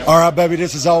All right, baby,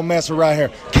 this is Old Master right here.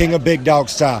 King of Big Dog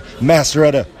Style. Master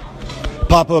of the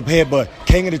Pop-Up Headbutt.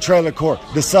 King of the Trailer Court.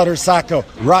 The Sutter Psycho.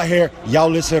 Right here. Y'all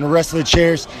listen to Wrestling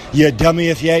Cheers. You dummy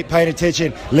if you ain't paying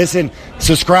attention. Listen,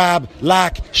 subscribe,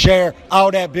 like, share,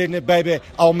 all that business, baby.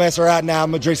 Old Master right now.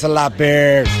 I'm going to drink some light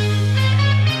beers.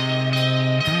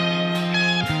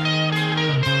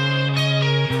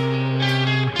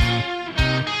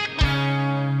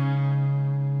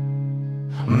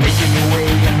 Making your way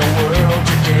in the world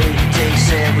today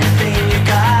takes everything you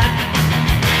got.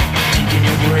 Taking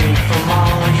a break from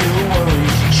all your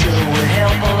worries sure would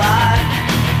help a lot.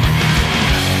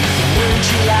 Wouldn't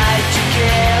you like to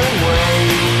get away?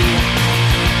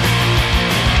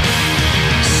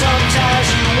 Sometimes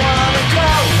you wanna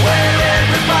go where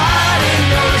everybody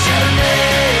knows your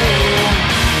name,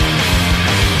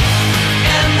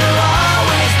 and they're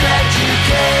always glad you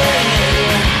came.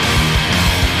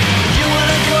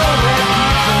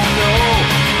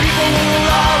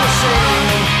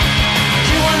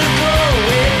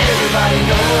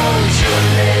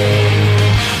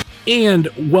 And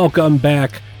welcome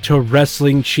back to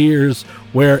Wrestling Cheers,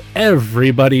 where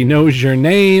everybody knows your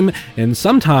name and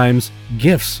sometimes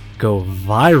gifts go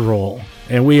viral.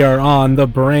 And we are on the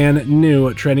brand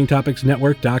new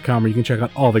TrendingTopicsNetwork.com, where you can check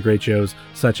out all the great shows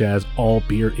such as All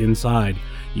Beer Inside,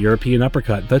 European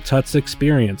Uppercut, The Tuts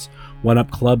Experience, One Up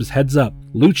Club's Heads Up,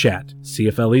 Loot Chat,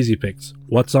 CFL Easy Picks,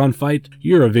 What's on Fight,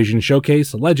 Eurovision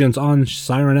Showcase, Legends on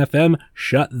Siren FM,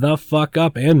 Shut the Fuck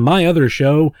Up, and my other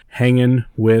show, Hangin'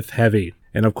 with Heavy.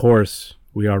 And of course,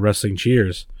 we are Wrestling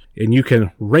Cheers. And you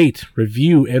can rate,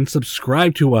 review, and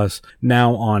subscribe to us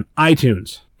now on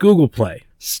iTunes, Google Play,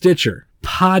 Stitcher,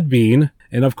 Podbean,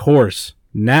 and of course,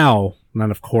 now,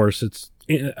 not of course, it's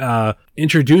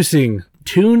introducing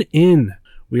TuneIn.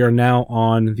 We are now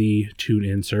on the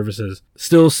TuneIn services.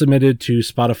 Still submitted to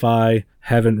Spotify.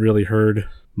 Haven't really heard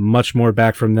much more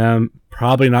back from them.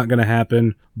 Probably not going to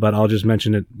happen, but I'll just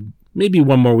mention it maybe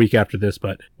one more week after this,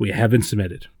 but we haven't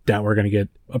submitted. Doubt we're going to get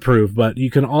approved. But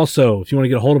you can also, if you want to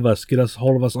get a hold of us, get us a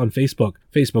hold of us on Facebook,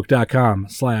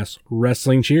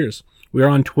 facebook.com/Wrestling Cheers. We are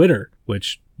on Twitter,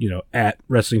 which, at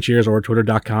Wrestling Cheers, or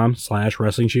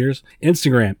twitter.com/Wrestling Cheers.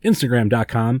 Instagram,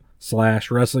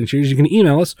 instagram.com/Wrestling Cheers. You can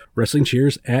email us,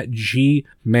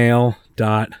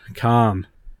 wrestlingcheers@gmail.com.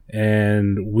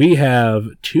 And we have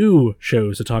two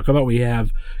shows to talk about. We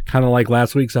have, kind of like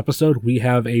last week's episode, we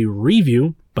have a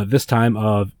review, but this time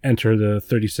of Enter the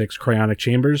 36 Cryonic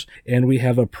Chambers. And we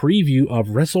have a preview of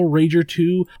Wrestle Rager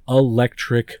 2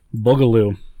 Electric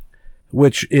Boogaloo,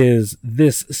 which is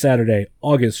this Saturday,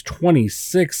 August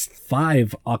 26th,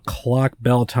 5 o'clock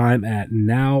bell time at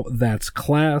Now That's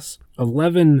Class,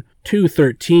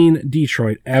 11213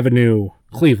 Detroit Avenue,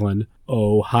 Cleveland,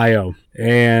 Ohio.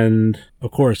 And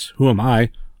of course, who am I?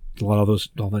 All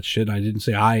that shit. I didn't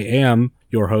say I am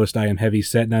your host. I am Heavy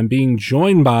Set, and I'm being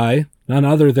joined by none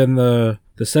other than the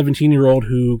 17-year-old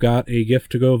who got a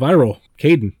gift to go viral,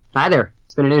 Caden. Hi there.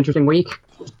 It's been an interesting week.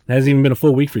 It hasn't even been a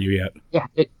full week for you yet. Yeah,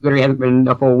 it literally hasn't been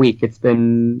a full week. It's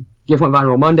been... GIF went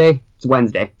viral Monday. It's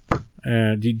Wednesday.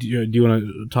 Do you want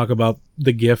to talk about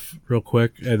the GIF real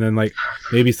quick, and then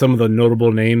maybe some of the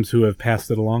notable names who have passed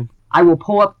it along? I will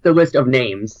pull up the list of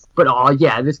names, but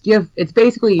this GIF, it's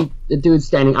basically the dude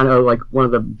standing on one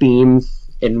of the beams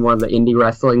in one of the indie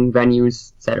wrestling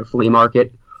venues at a flea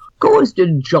market, goes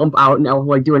to jump out and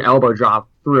do an elbow drop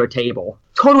through a table.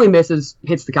 Totally misses,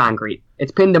 hits the concrete.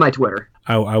 It's pinned to my Twitter.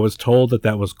 I was told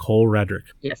that was Cole Radrick.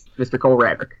 Yes, Mr. Cole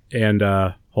Radrick. And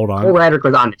hold on. Cole Radrick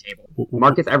was on the table.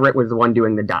 Marcus Everett was the one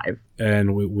doing the dive.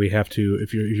 And we have to,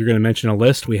 if you're going to mention a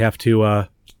list, we have to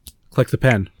click the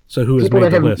pen. So who has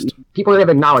made the list? People that have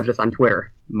acknowledged us on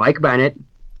Twitter. Mike Bennett,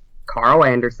 Carl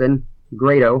Anderson,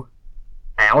 Grado,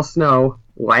 Al Snow,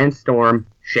 Lance Storm,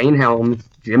 Shane Helms,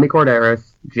 Jimmy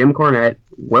Corderas, Jim Cornette,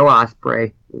 Will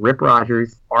Ospreay, Rip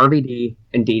Rogers, RVD,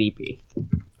 and DDP.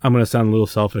 I'm going to sound a little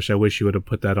selfish. I wish you would have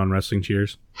put that on Wrestling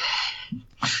Cheers.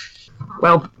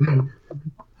 Well...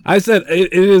 I said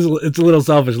it's a little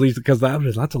selfish, at least because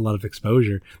that's a lot of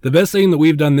exposure. The best thing that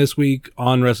we've done this week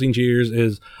on Wrestling Cheers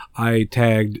is I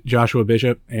tagged Joshua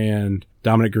Bishop and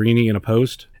Dominic Greeny in a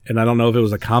post, and I don't know if it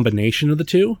was a combination of the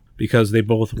two, because they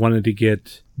both wanted to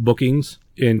get bookings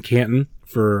in Canton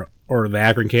or the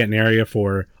Akron-Canton area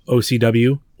for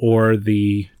OCW or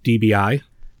the DBI,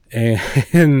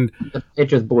 and it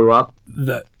just blew up.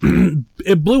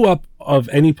 It blew up of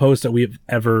any post that we've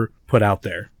ever put out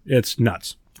there. It's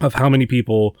nuts of how many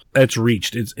people it's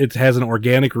reached. It has an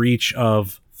organic reach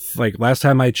of, last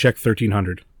time I checked,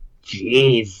 1,300.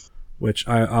 Jeez. Which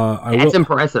that's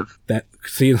impressive. That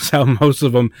seems how most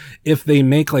of them, if they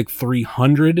make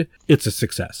 300, it's a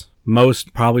success.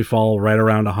 Most probably fall right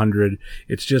around 100.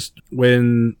 It's just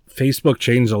when Facebook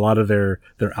changed a lot of their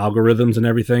algorithms and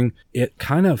everything, it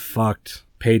kind of fucked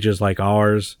pages like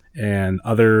ours and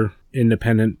other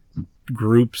independent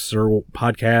groups or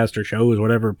podcasts or shows,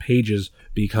 whatever pages,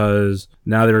 because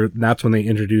now that's when they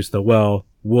introduced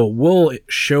we'll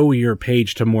show your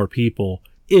page to more people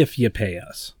if you pay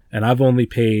us. And I've only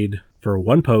paid for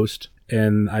one post,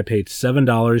 and I paid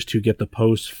 $7 to get the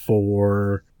post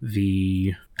for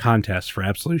the contest for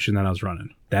Absolution that I was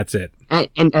running. That's it.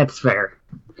 And that's fair,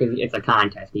 because it's a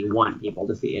contest. You want people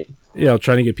to see it. You know,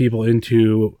 trying to get people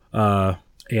into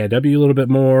AIW a little bit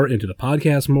more, into the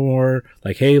podcast more.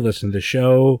 Like, hey, listen to the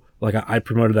show. Like, I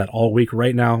promoted that all week.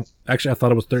 Right now, actually, I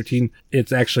thought it was 13.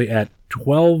 It's actually at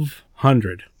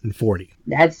 1,240.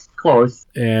 That's close.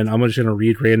 And I'm just going to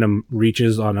read random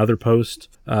reaches on other posts.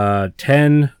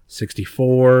 10,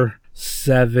 64,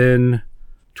 7,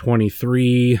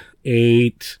 23,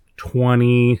 8,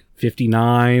 20,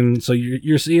 59. So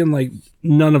you're seeing like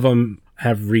none of them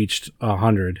have reached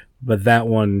 100, but that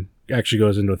one actually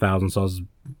goes into 1,000. So I was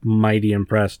mighty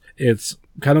impressed. It's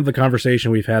kind of the conversation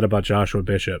we've had about Joshua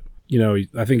Bishop. You know,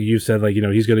 I think you said like, you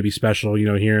know, he's going to be special, you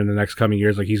know, here in the next coming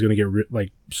years. Like he's going to get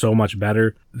like so much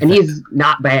better. And he's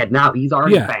not bad now. He's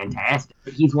already fantastic.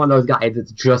 He's one of those guys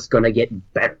that's just going to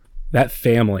get better. That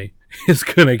family is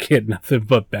going to get nothing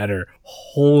but better.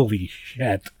 Holy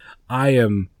shit. I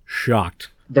am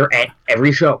shocked. They're at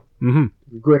every show. Mm-hmm.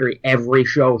 Literally every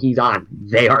show he's on,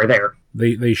 they are there.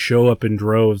 They show up in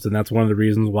droves, and that's one of the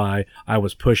reasons why I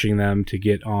was pushing them to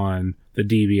get on the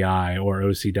DBI or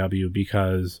OCW,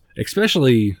 because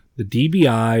especially the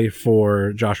DBI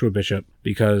for Joshua Bishop,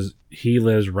 because he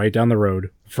lives right down the road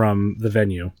from the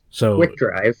venue. So quick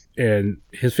drive. And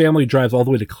his family drives all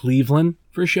the way to Cleveland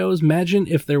for shows. Imagine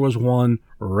if there was one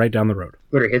right down the road.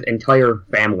 Literally his entire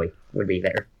family would be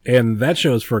there. And that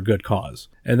shows for a good cause.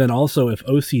 And then also if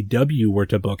OCW were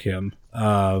to book him,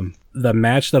 the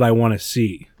match that I want to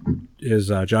see is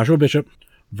Joshua Bishop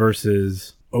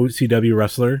versus OCW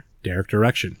wrestler Derek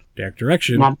Direction. Derek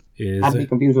Direction not is... to be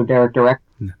confused with Derek Direct.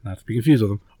 Not to be confused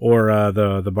with him. Or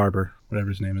the barber, whatever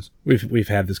his name is. We've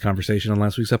had this conversation on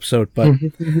last week's episode, but...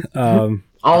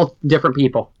 all different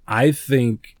people. I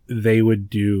think they would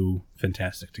do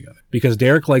fantastic together. Because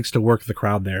Derek likes to work the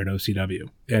crowd there at OCW,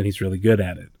 and he's really good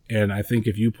at it. And I think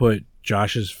if you put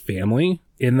Josh's family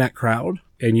in that crowd,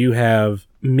 and you have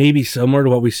maybe similar to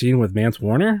what we've seen with Mance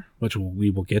Warner, which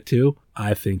we will get to,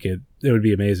 I think it would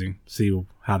be amazing to see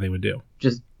how they would do.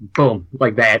 Just boom,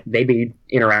 like that. They'd be,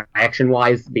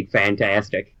 interaction-wise, be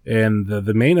fantastic. And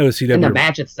the main OCW... And the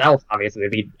match itself, obviously,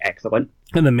 would be excellent.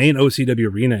 And the main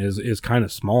OCW arena is kind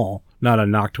of small. Not a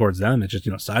knock towards them. It's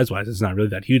just, size-wise, it's not really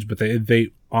that huge. But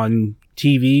they on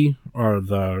TV or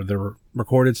the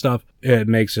recorded stuff, it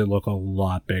makes it look a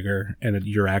lot bigger. And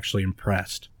you're actually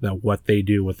impressed that what they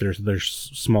do with their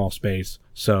small space.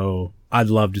 So I'd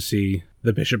love to see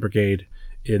the Bishop Brigade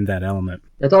in that element.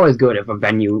 It's always good if a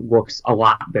venue looks a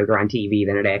lot bigger on TV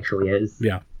than it actually is.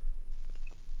 Yeah.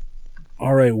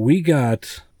 All right, we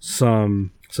got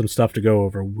some stuff to go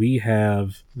over. We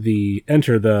have the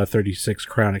Enter the 36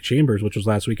 Chronic Chambers, which was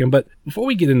last weekend. But before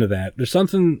we get into that, there's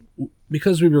something,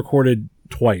 because we recorded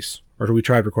twice, or we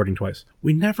tried recording twice,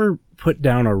 we never put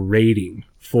down a rating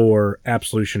for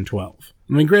Absolution 12.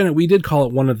 I mean, granted, we did call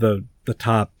it one of the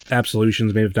top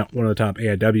Absolutions, maybe not one of the top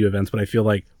AIW events, but I feel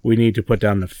like we need to put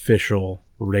down an official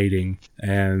rating,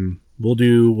 and we'll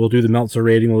do the Meltzer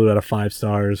rating. We'll do it out of 5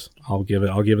 stars. I'll give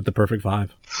it the perfect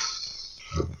 5.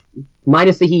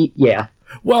 Minus the heat, yeah.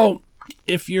 Well,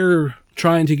 if you're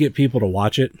trying to get people to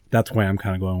watch it, that's why I'm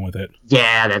kind of going with it.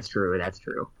 Yeah, that's true.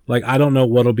 Like, I don't know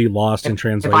what'll be lost in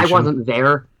translation. If I wasn't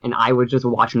there and I was just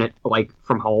watching it, like,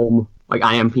 from home, like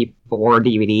on MP4 or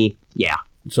DVD, yeah.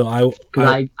 So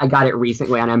I got it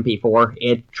recently on MP4.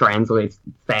 It translates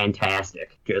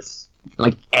fantastic. Just,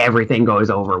 like, everything goes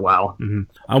over well. Mm-hmm.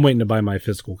 I'm waiting to buy my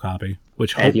physical copy,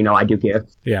 which... As you know, I do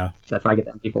gifts. Yeah. That's why I get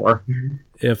the MP4.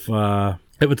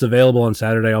 If it's available on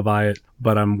Saturday, I'll buy it,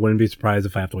 but I wouldn't be surprised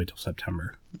if I have to wait till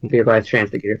September. It'll be a nice chance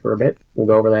to get it for a bit. We'll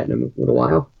go over that in a little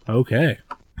while. Okay.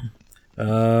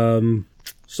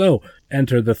 So,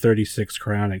 Enter the 36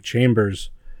 Chronic Chambers.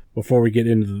 Before we get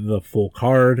into the full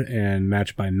card and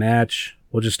match by match,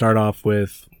 we'll just start off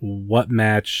with what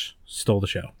match stole the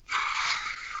show.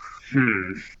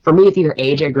 For me, it's either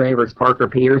AJ Gray versus Parker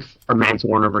Pierce or Mance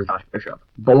Warner versus Josh Bishop.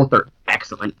 Both are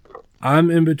excellent. I'm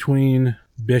in between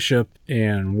Bishop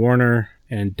and Warner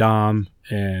and Dom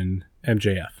and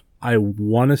MJF. I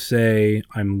want to say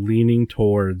I'm leaning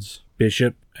towards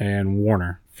Bishop and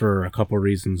Warner for a couple of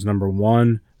reasons. Number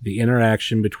one, the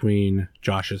interaction between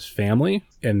Josh's family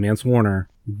and Mance Warner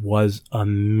was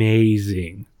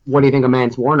amazing. What do you think of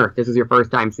Mance Warner? This is your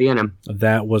first time seeing him.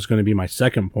 That was going to be my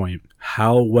second point.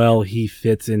 How well he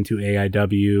fits into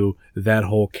AIW, that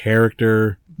whole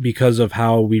character. Because of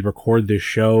how we record this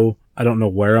show, I don't know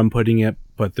where I'm putting it,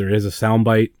 but there is a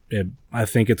soundbite. I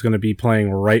think it's going to be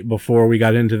playing right before we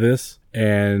got into this,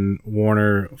 and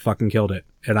Warner fucking killed it.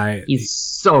 And he's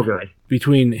so good.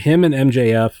 Between him and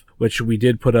MJF, which we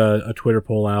did put a Twitter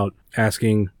poll out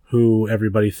asking who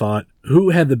everybody thought, who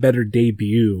had the better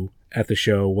debut at the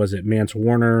show. Was it Mance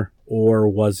Warner or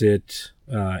was it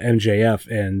MJF?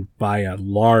 And by a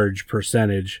large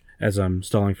percentage, as I'm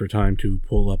stalling for time to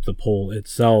pull up the poll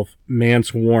itself,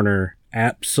 Mance Warner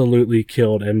absolutely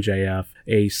killed MJF,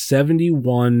 a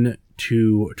 71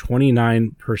 to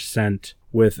 29%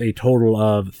 with a total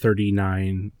of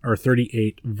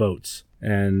 38 votes.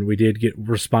 And we did get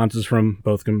responses from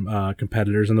both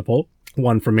competitors in the poll.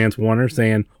 One from Mance Warner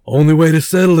saying, "Only way to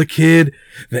settle it, kid.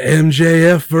 The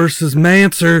MJF versus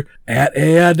Mancer at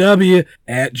AIW,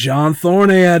 at John Thorne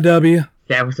AIW."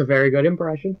 That was a very good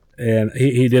impression. And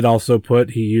he did also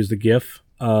he used a gif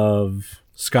of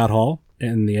Scott Hall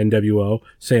in the NWO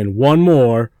saying, "One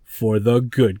more for the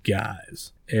good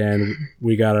guys." And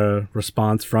we got a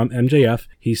response from MJF.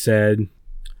 He said,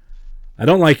 "I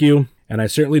don't like you, and I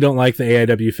certainly don't like the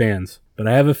AIW fans, but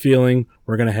I have a feeling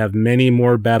we're going to have many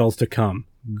more battles to come.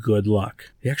 Good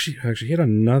luck." He actually had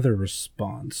another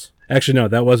response. Actually, no,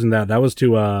 that wasn't that. That was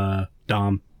to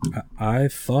Dom. I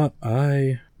thought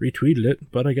I retweeted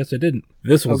it, but I guess I didn't.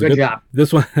 This was good job.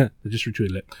 This one, I just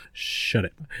retweeted it. Shut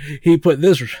it. He put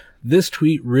this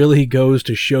tweet really goes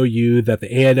to show you that the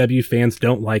AIW fans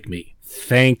don't like me.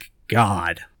 Thank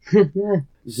God.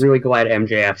 Really glad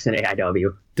MJF's in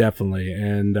AIW. Definitely,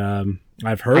 and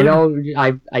I've heard. I know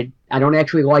I don't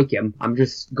actually like him. I'm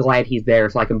just glad he's there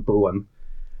so I can boo him.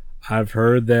 I've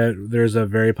heard that there's a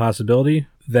very possibility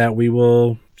that we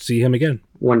will see him again.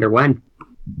 Wonder when.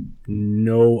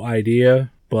 No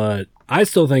idea, but I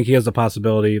still think he has the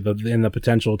possibility and the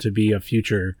potential to be a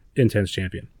future Intense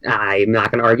champion. I'm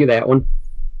not going to argue that one.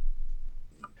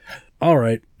 All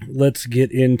right, let's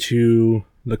get into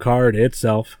the card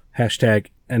itself. Hashtag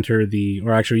enter the,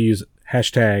 or actually use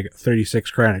hashtag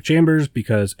 36 Chronic Chambers,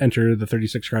 because enter the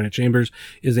 36 Chronic Chambers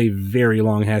is a very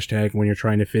long hashtag when you're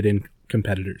trying to fit in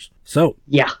competitors. So,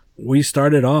 yeah, we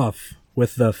started off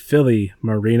with the Philly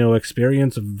Marino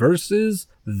Experience versus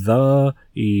the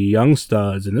Young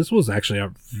Studs, and this was actually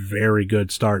a very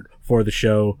good start for the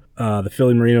show. The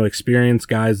Philly Marino Experience,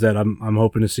 guys that I'm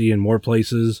hoping to see in more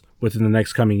places within the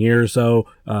next coming year or so.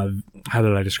 How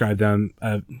did I describe them?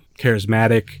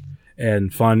 Charismatic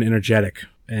and fun, energetic,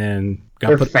 and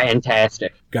they're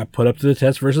fantastic. Got put up to the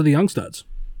test versus the Young Studs.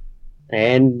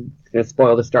 And gonna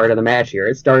spoil the start of the match here.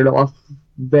 It started off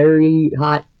very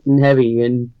hot and heavy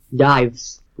and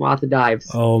dives. Lots of dives.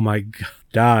 Oh my god.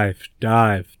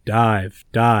 Dive.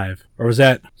 Or was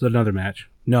that another match?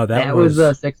 No, that was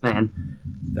a 6-man.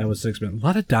 That was 6-man. A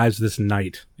lot of dives this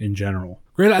night in general.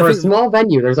 Great, For a small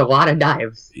venue, there's a lot of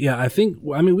dives. Yeah, I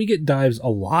mean, we get dives a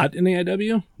lot in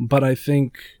AIW, but I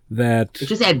think that... It's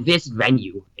just at this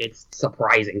venue, it's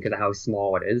surprising because of how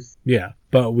small it is. Yeah,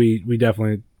 but we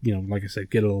definitely, like I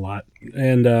said, get it a lot.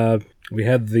 And we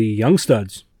had the Young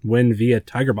Studs win via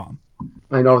Tiger Bomb.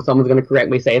 I know someone's going to correct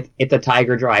me, say it's a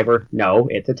Tiger Driver. No,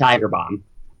 it's a Tiger Bomb.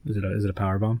 Is it a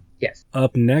Power Bomb? Yes.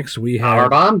 Up next, we have... Power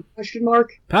Bomb? Question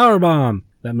mark? Power Bomb!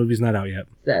 That movie's not out yet.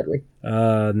 Sadly.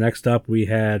 Next up, we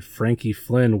had Frankie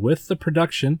Flynn with the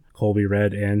production, Colby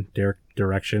Red and Derek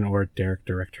Direction, or Derek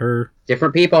Director.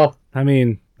 Different people. I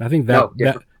mean, I think that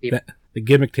the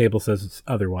gimmick table says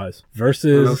otherwise. I don't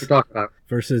know what you're talking about.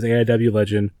 Versus AIW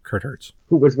legend Kurt Hurts,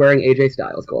 who was wearing AJ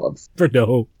Styles gloves for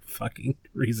no fucking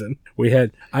reason. We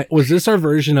had was this our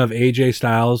version of AJ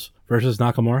Styles versus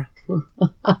Nakamura?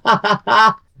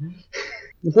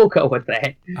 We'll go with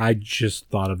that. I just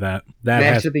thought of that.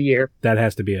 Match of the year. That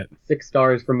has to be it. 6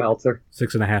 stars from Meltzer.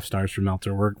 6.5 stars from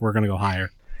Meltzer. We're gonna go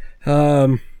higher.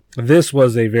 This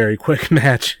was a very quick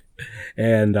match,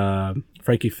 and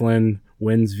Frankie Flynn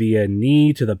wins via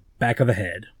knee to the back of the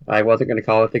head. I wasn't gonna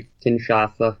call it the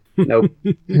Kinshasa. Nope.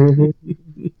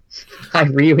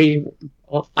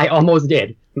 I almost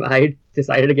did. I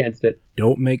decided against it.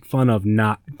 Don't make fun of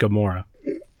not Gamora.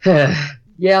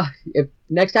 Yeah, if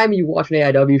next time you watch an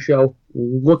AIW show,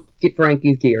 look at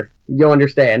Frankie's gear. You'll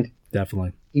understand.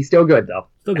 Definitely. He's still good, though.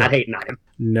 Still good. Not hating on him.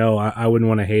 No, I wouldn't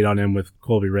want to hate on him with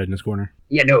Colby Red in his corner.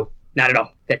 Yeah, no, not at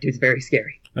all. That dude's very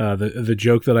scary. The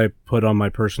joke that I put on my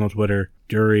personal Twitter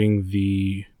during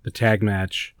the tag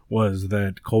match was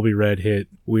that Colby Red hit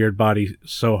Weird Body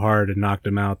so hard and knocked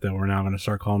him out that we're now going to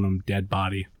start calling him Dead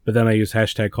Body. But then I used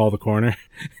hashtag call the corner.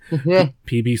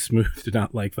 PB Smooth did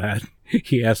not like that.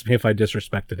 He asked me if I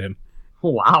disrespected him.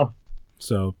 Wow.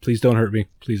 So please don't hurt me.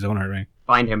 Please don't hurt me.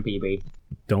 Find him, PB.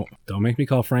 Don't make me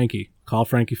call Frankie. Call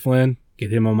Frankie Flynn.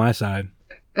 Get him on my side.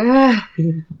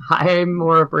 I'm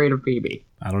more afraid of PB.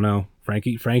 I don't know.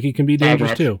 Frankie can be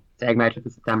dangerous too. Tag match at the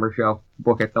September show.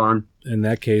 Book it, Thorn. In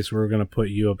that case, we're going to put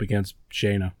you up against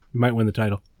Shayna. You might win the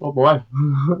title. Oh boy.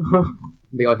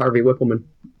 Be like Harvey Whippleman.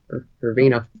 Or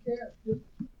Vina.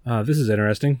 This is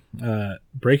interesting.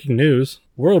 Breaking news.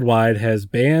 Worldwide has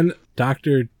banned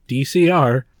Dr.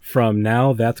 DCR from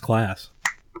Now That's Class.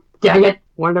 Dang it.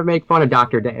 Wanted to make fun of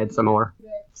Dr. Dad some more.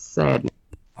 Sad.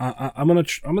 I'm gonna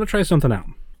try something out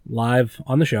live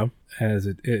on the show, as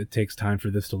it takes time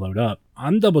for this to load up.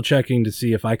 I'm double checking to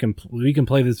see if we can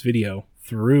play this video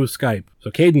through Skype, so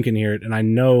Caden can hear it, and I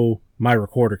know my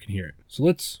recorder can hear it. So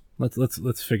let's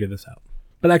figure this out.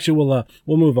 But actually, we'll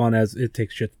move on as it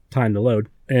takes time to load.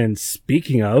 And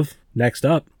speaking of, next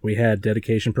up we had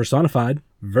Dedication Personified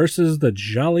versus the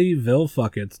Jollyville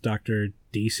Fuckets, Dr.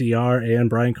 DCR and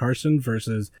Brian Carson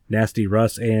versus Nasty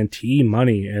Russ and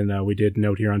T-Money. And we did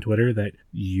note here on Twitter that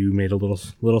you made a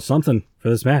little something for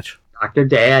this match. Dr.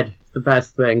 Dad, the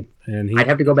best thing. And I'd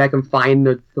have to go back and find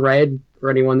the thread for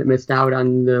anyone that missed out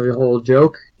on the whole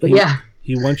joke. But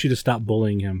he wants you to stop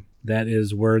bullying him. That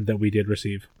is word that we did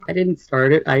receive. I didn't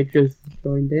start it. I just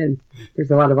joined in. There's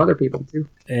a lot of other people too.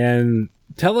 And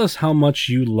tell us how much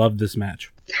you loved this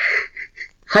match.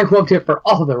 I loved it for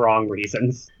all the wrong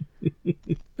reasons.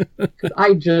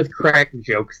 I just cracked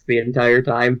jokes the entire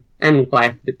time and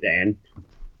laughed at Dan.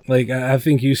 Like, I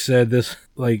think you said this,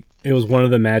 like, it was one of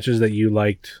the matches that you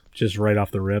liked just right off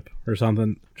the rip or something.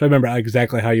 I'm trying to remember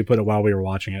exactly how you put it while we were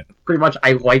watching it. Pretty much,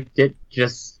 I liked it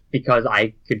just because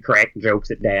I could crack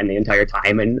jokes at Dan the entire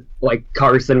time, and, like,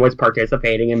 Carson was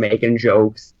participating and making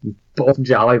jokes. Both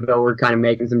Jollyville were kind of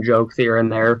making some jokes here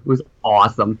and there. It was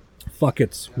awesome.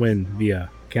 Fuckets win via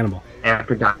Cannibal.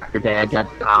 After Dr. Dad got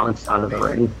bounced out of the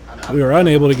ring. We were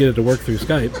unable to get it to work through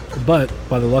Skype, but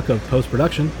by the luck of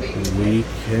post-production, we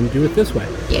can do it this way.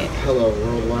 Yeah. Hello,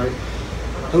 Worldwide.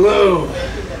 Hello,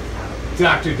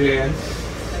 Dr. Dan.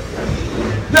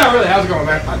 No, really, how's it going,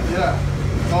 man?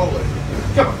 Yeah, totally.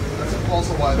 Come on. That's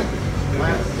also why I'm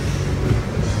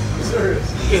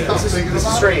serious. Yeah, Stop this thinking is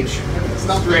about strange. it.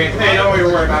 Stop Strange. thinking Hey, don't about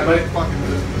worry it. about it, buddy. Fucking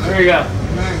business. There you go.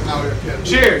 Man, now you're kidding.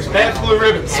 Cheers, Pabst Blue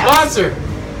Ribbon. Sponsor.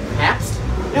 Pabst?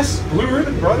 Yes, Blue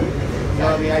Ribbon, brother.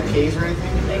 Any IPAs or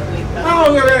anything?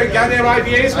 Oh, they're goddamn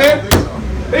IPAs, I don't man. think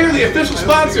so. They are the official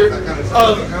sponsor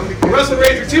of Wrestling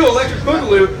Ranger 2 Electric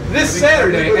Boogaloo this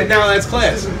Saturday, and Now That's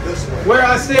Class.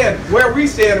 Where we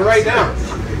stand right now.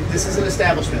 This is an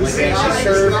establishment. Like they actually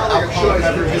serve alcoholic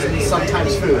beverages and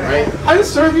sometimes food, right? I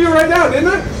just served you right now, didn't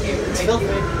I? It's filthy.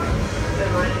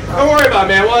 Don't worry about it,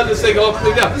 man. We'll have this thing all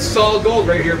cleaned up. This is solid gold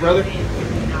right here, brother.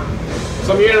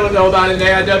 Some of you don't know about it in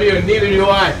AIW, and neither do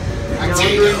I. I'm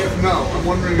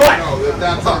wondering if But-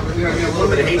 that's a little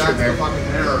bit of hatred there. Fucking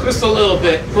error. Just a little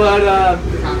bit. But,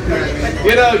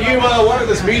 you wanted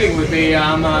this meeting with me.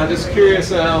 I'm just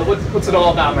curious, what's it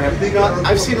all about, man? You know,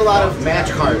 I've seen a lot of match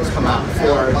cards come out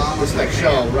for this next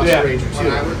show, Wrestle Yeah. Ranger 2,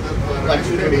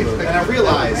 Electric Boogaloo, and I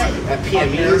realized that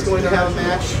PME is going to have a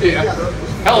match. Yeah.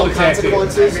 Hell of a tag team.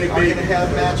 Consequences are going to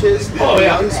have matches. Oh,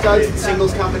 yeah. Young Studs in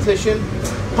singles competition.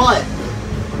 But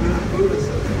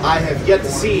I have yet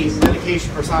to see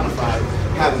Dedication Personified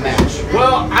have a match.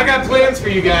 Well, I got plans for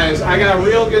you guys. I got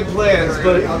real good plans,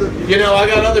 but, I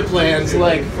got other plans,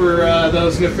 like for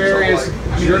those nefarious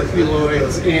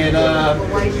jerkuloids and,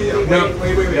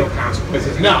 no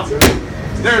consequences. No.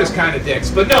 They're just kind of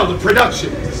dicks. But no, the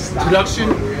production,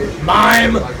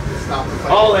 mime,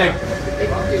 all that.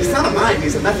 He's not a mime,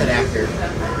 he's a method actor.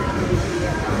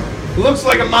 Looks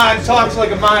like a mime, talks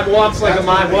like a mime, walks like a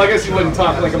mime. Well, I guess he wouldn't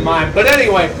talk like a mime. But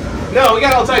anyway, no, we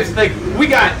got all types of things. We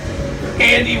got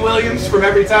Andy Williams from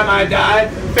Every Time I Die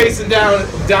facing down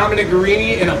Dominic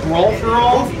Guarini in a brawl for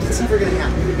all. It's never going to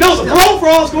happen. No, the brawl for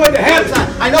all is going to happen.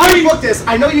 I know you booked this.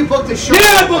 I know you booked this show.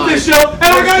 Yeah, I booked this show, and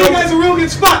I got you guys a real good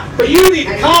spot. But you need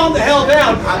to calm the hell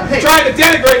down, trying to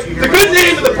denigrate the good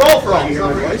name of the brawl for all. You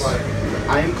hear my voice?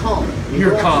 I am calm.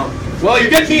 You're calm. Well,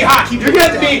 you're getting me hot. You're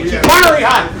getting me fiery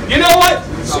hot. You know what?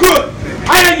 Screw it.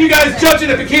 I had you guys judging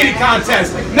a bikini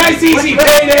contest. Nice, easy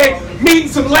payday, meeting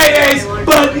some ladies,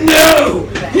 but no!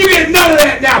 You get none of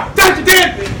that now. Dr.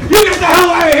 Dan, you get the hell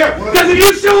out of here! Because if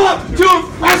you show up to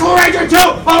Wrestle Ranger 2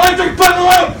 Electric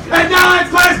Boogaloo and Now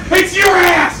That's Class, it's your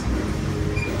ass!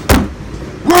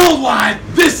 Worldwide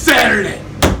this Saturday.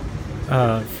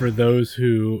 For those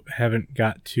who haven't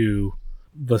got to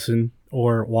listen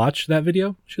or watch that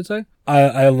video, I should say,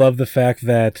 I love the fact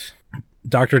that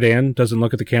Dr. Dan doesn't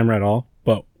look at the camera at all,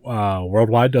 but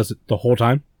Worldwide does it the whole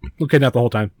time. Okay, not the whole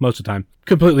time, most of the time.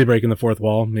 Completely breaking the fourth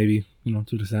wall, maybe,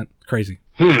 2%. Crazy.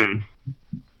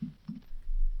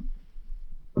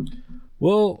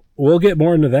 We'll get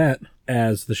more into that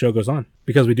as the show goes on,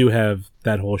 because we do have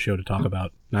that whole show to talk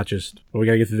about, not just, but we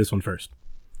gotta get through this one first.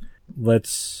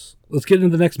 Let's get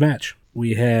into the next match.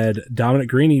 We had Dominic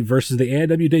Greeny versus the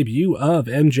AIW debut of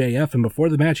MJF, and before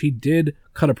the match, he did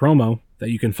cut a promo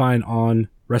that you can find on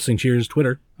Wrestling Cheers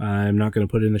Twitter. I'm not going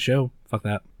to put it in the show. Fuck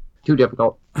that. Too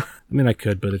difficult. I mean, I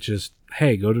could, but it's just,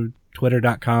 hey, go to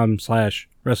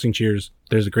twitter.com/Wrestling Cheers.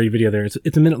 There's a great video there.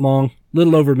 It's a minute long,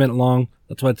 little over a minute long.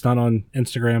 That's why it's not on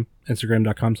Instagram,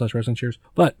 instagram.com/Wrestling Cheers.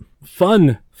 But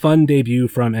fun debut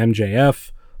from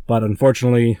MJF, but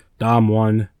unfortunately, Dom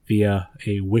won via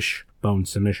a wishbone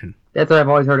submission. That's what I've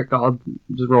always heard it called.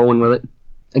 Just rolling with it.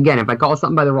 Again, if I call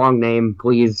something by the wrong name,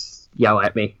 please yell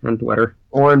at me on Twitter.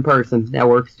 Or in person. That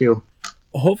works too.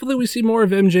 Hopefully we see more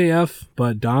of MJF,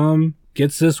 but Dom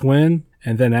gets this win.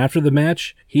 And then after the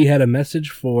match, he had a message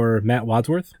for Matt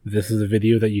Wadsworth. This is a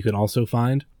video that you can also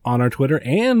find on our Twitter.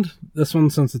 And this one,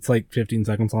 since it's like 15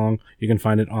 seconds long, you can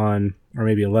find it on, or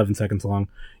maybe 11 seconds long,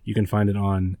 you can find it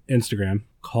on Instagram.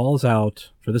 Calls out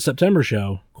for the September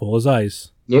show, Cool as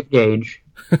Ice. Nick Gage.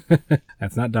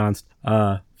 That's not Donst.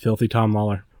 Filthy Tom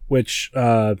Lawler. Which,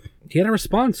 he had a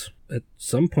response at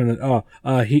some point.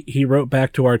 He wrote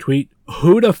back to our tweet,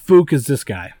 "Who the fook is this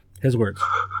guy?" His words.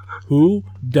 Who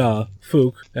the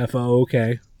fook,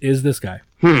 F-O-O-K, is this guy?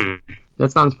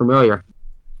 That sounds familiar.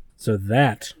 So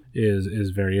that is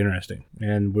very interesting.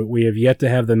 And we have yet to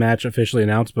have the match officially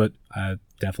announced, but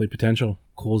definitely potential.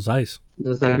 Cool as Ice.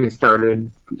 This thing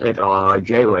started at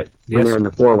J-Lit when Yes. they're in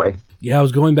the four-way. Yeah, I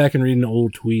was going back and reading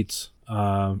old tweets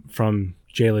from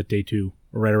J-Lit Day 2,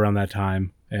 right around that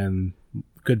time, and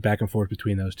good back and forth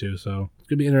between those two. So it's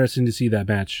going to be interesting to see that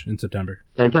match in September.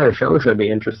 The entire show should be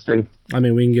interesting. I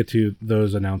mean, we can get to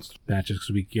those announced matches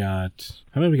because we got...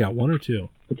 How many we got? One or two?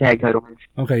 The tag title match.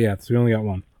 Okay, yeah, so we only got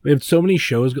one. We have so many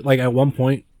shows. Like, at one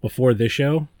point before this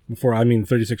show,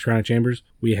 36 Crown of Chambers,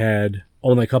 we had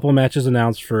only a couple of matches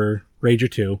announced for Rager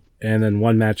 2, and then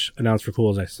one match announced for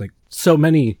Cool as Ice. Like, so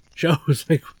many shows.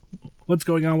 Like, what's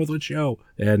going on with what show?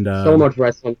 And So much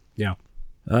wrestling. Yeah.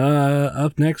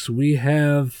 Up next, we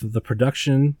have the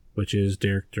production, which is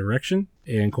Derek Direction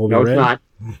and Colby No, Red. it's not.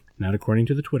 Not according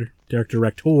to the Twitter. Derek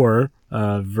Director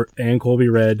and Colby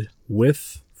Red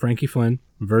with Frankie Flynn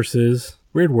versus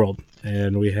Weird World.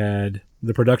 And we had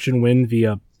the production win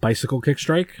via bicycle kick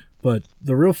strike. But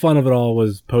the real fun of it all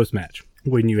was post-match,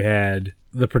 when you had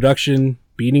the production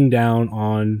beating down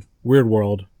on Weird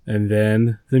World, and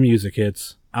then the music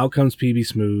hits. Out comes PB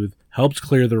Smooth, helps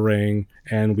clear the ring,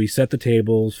 and we set the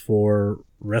tables for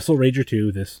Wrestle Rager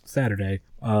 2 this Saturday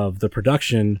of the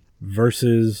production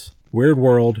versus Weird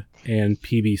World and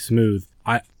PB Smooth.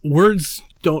 Words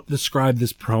don't describe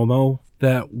this promo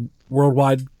that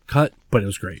Worldwide cut, but it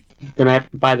was great. Gonna have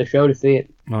to buy the show to see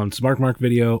it. On Smart Mark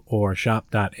Video or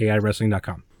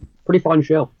shop.aiwrestling.com. Pretty fun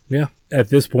show. Yeah. At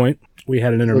this point, we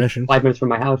had an intermission. 5 minutes from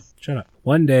my house. Shut up.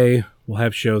 One day, we'll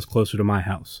have shows closer to my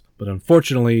house. But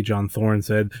unfortunately, John Thorne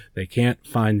said they can't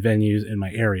find venues in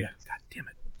my area. God damn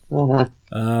it.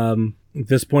 Uh-huh. At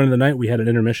this point of the night, we had an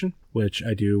intermission, which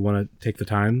I do want to take the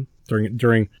time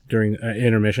during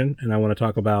intermission, and I want to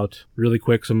talk about really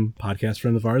quick some podcast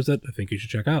friends of ours that I think you should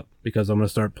check out, because I'm going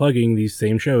to start plugging these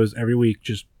same shows every week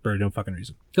just for no fucking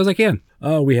reason. Because I can.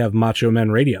 We have Macho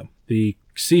Men Radio, the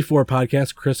C4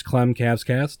 podcast, Chris Clem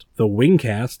Cavscast, the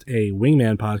Wingcast, a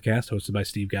Wingman podcast hosted by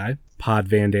Steve Guy, Pod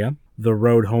Van Dam, The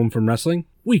Road Home from Wrestling,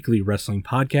 weekly wrestling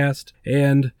podcast,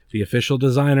 and the official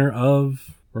graphic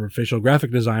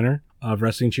designer of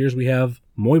Wrestling Cheers, we have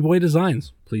Moy Boy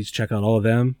Designs. Please check out all of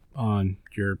them on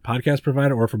your podcast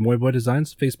provider or for Moy Boy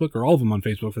Designs, Facebook, or all of them on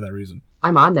Facebook for that reason.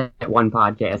 I'm on that one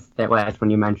podcast, that last one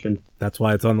you mentioned. That's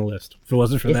why it's on the list. If it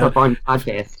wasn't for It's a that, fun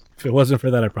podcast. if it wasn't for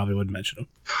that, I probably wouldn't mention them.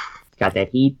 Got that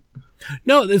heat.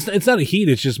 No, it's not a heat.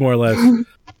 It's just more or less.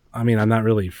 I mean, I'm not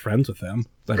really friends with them.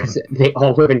 Like, They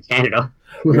all live in Canada.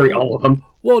 Literally all of them.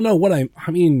 well, no,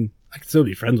 I mean, I can still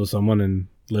be friends with someone and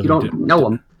live. You don't know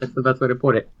them. That's the best way to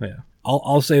put it. Yeah,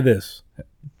 I'll say this: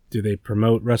 do they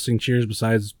promote Wrestling Cheers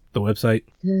besides the website?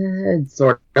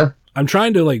 Sort of. I'm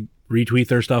trying to like retweet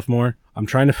their stuff more. I'm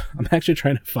actually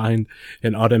trying to find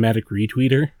an automatic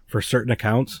retweeter for certain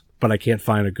accounts, but I can't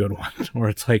find a good one, or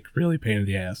it's like really pain in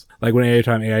the ass. Like every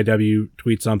time AIW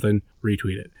tweets something,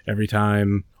 retweet it. Every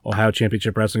time Ohio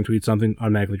Championship Wrestling tweets something,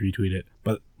 automatically retweet it.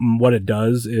 But what it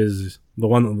does is the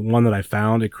one that I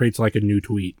found, it creates like a new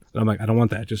tweet. And I'm like, I don't want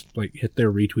that. Just like hit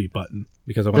their retweet button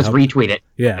because I want Just retweet it.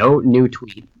 Yeah. No new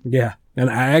tweet. Yeah. And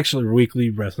I actually, weekly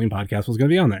wrestling podcast was going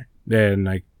to be on there. And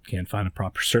I can't find a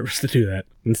proper service to do that.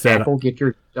 Instead, Apple, get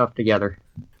your stuff together.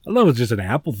 I don't know if it's just an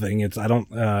Apple thing.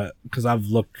 Because I've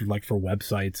looked like for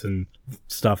websites and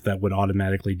stuff that would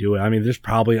automatically do it. I mean, there's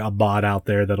probably a bot out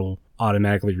there that'll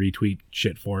automatically retweet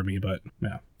shit for me, but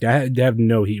yeah. I have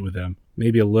no heat with them.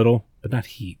 Maybe a little, but not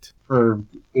heat. For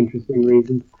interesting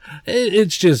reasons.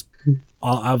 It's just,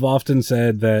 I've often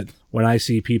said that when I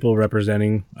see people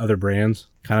representing other brands,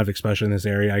 kind of especially in this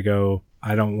area, I go,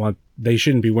 they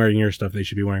shouldn't be wearing your stuff, they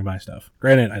should be wearing my stuff.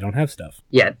 Granted, I don't have stuff.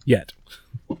 Yet.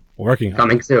 Working on it.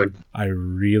 Coming soon. I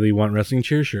really want Wrestling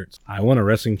Cheers shirts. I want a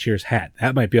Wrestling Cheers hat.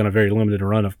 That might be on a very limited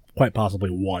run of quite possibly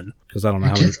one, because I don't know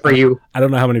how many. Just for you. I don't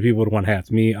know how many people would want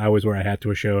hats. Me, I always wear a hat to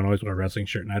a show and always wear a wrestling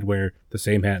shirt, and I'd wear the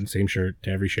same hat and same shirt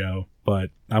to every show. But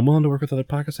I'm willing to work with other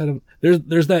podcasts.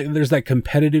 There's that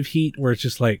competitive heat where it's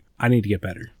just like, I need to get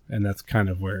better, and that's kind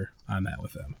of where I'm at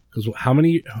with them. Because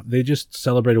they just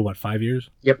celebrated 5 years?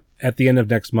 Yep. At the end of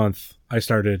next month, I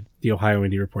started the Ohio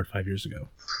Indie Report 5 years ago.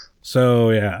 So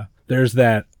yeah, there's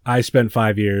that. I spent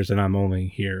 5 years and I'm only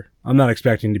here. I'm not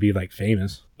expecting to be like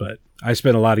famous, but I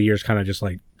spent a lot of years kind of just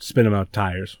like spinning out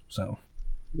tires. So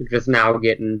You're just now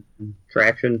getting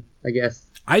traction, I guess.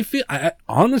 I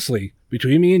honestly,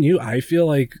 between me and you, I feel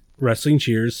like Wrestling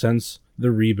Cheers since the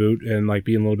reboot and like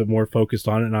being a little bit more focused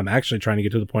on it. And I'm actually trying to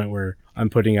get to the point where I'm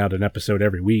putting out an episode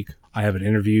every week. I have an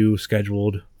interview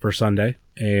scheduled for Sunday,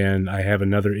 and I have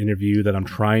another interview that I'm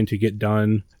trying to get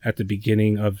done at the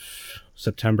beginning of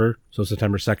September. So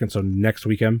September 2nd. So next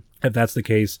weekend. If that's the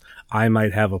case, I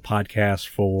might have a podcast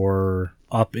for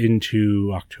up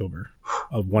into October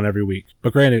of one every week.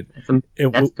 But granted,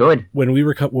 That's good. When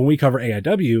we cover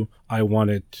AIW, I want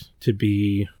it to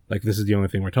be like, this is the only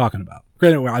thing we're talking about.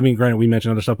 Granted, we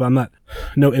mentioned other stuff, but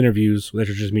no interviews. Those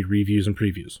are just me reviews and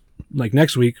previews. Like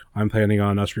next week, I'm planning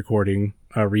on us recording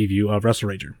a review of Wrestle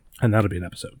Rager, and that'll be an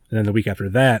episode. And then the week after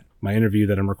that, my interview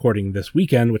that I'm recording this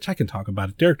weekend, which I can talk about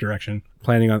at Derek Direction,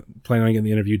 planning on getting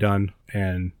the interview done,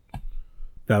 and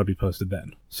that'll be posted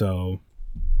then. So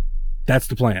that's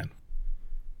the plan,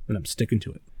 and I'm sticking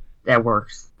to it. That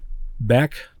works.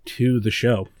 Back to the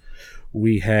show.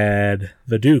 We had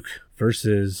the Duke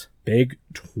versus Big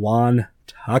Twan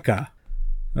Taka.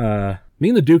 Me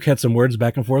and the Duke had some words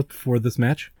back and forth before this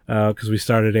match, because we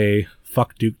started a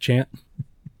fuck Duke chant.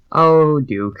 Oh,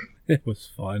 Duke. It was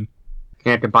fun.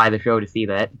 You have to buy the show to see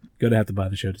that. Gonna have to buy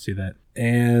the show to see that.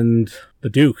 And the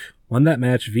Duke won that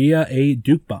match via a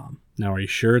Duke bomb. Now, are you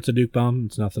sure it's a Duke bomb?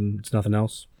 It's nothing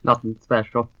else? Nothing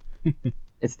special.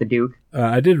 It's the Duke.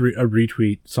 I did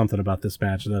retweet something about this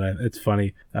match it's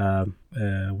funny. I'm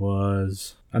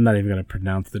not even going to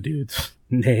pronounce the dude's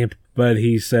name, but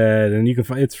he said, and you can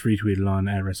find it's retweeted on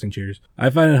 @WrestlingCheers. I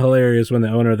find it hilarious when the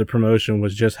owner of the promotion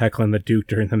was just heckling the Duke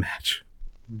during the match.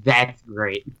 That's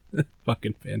great.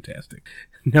 Fucking fantastic.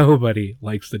 Nobody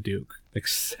likes the Duke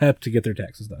except to get their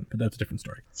taxes done, but that's a different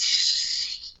story.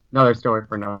 Another story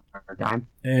for another time.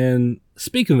 And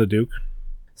speaking of the Duke,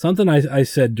 something I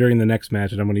said during the next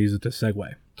match, and I'm going to use it to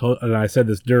segue. And I said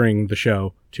this during the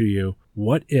show to you.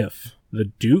 What if the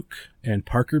Duke and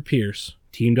Parker Pierce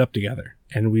teamed up together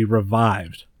and we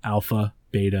revived Alpha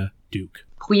Beta Duke?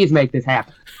 Please make this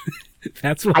happen.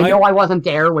 That's why I know I wasn't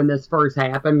there when this first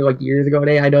happened, like years ago at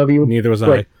AIW. Neither was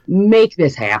but I. Make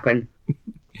this happen.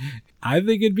 I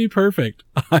think it'd be perfect.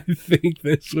 I think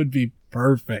this would be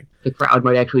perfect. The crowd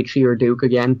might actually cheer Duke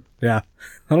again. Yeah.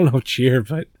 I don't know, cheer,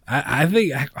 but I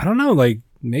think, I don't know, like,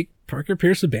 make Parker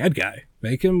Pierce a bad guy.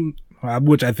 Make him,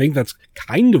 which I think that's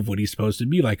kind of what he's supposed to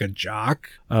be, like a jock.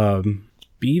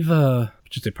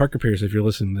 Just say, Parker Pierce, if you're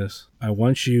listening to this, I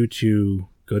want you to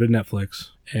go to Netflix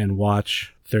and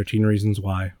watch 13 Reasons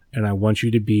Why. And I want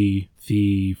you to be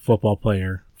the football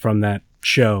player from that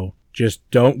show. Just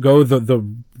don't go the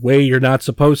way you're not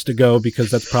supposed to go, because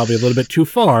that's probably a little bit too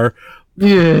far.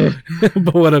 Yeah.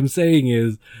 But what I'm saying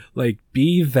is, like,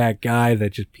 be that guy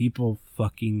that just people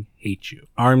fucking hate you.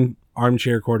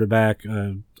 Armchair quarterback.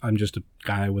 I'm just a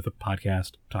guy with a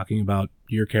podcast talking about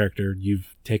your character.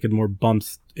 You've taken more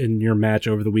bumps in your match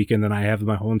over the weekend than I have in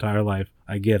my whole entire life.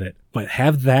 I get it. But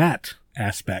have that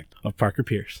aspect of Parker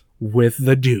Pierce with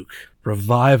the Duke.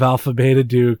 Revive Alpha Beta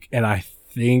Duke, and I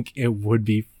think it would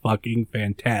be fucking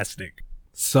fantastic.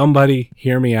 Somebody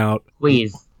hear me out.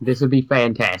 Please. This would be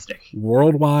fantastic.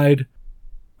 Worldwide,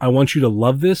 I want you to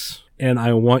love this, and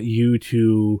I want you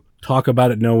to talk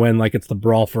about it no end like it's the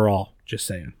Brawl for All. Just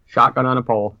saying. Shotgun on a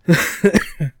pole.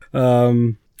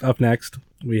 Up next,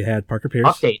 We had Parker Pierce.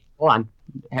 Update. Hold on.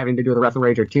 Having to do with the Wrestle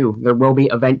Rager 2. There will be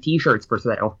event t-shirts for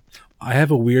sale. I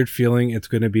have a weird feeling it's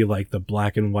going to be like the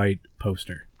black and white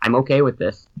poster. I'm okay with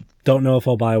this. Don't know if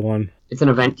I'll buy one. It's an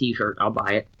event t-shirt. I'll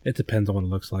buy it. It depends on what it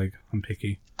looks like. I'm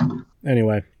picky.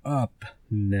 Anyway, up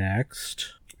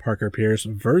next, Parker Pierce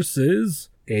versus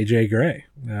AJ Gray.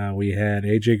 We had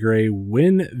AJ Gray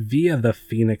win via the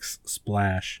Phoenix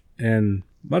Splash. And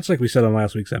much like we said on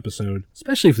last week's episode,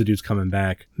 especially if the dude's coming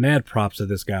back, mad props to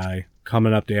this guy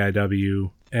coming up to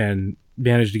AIW and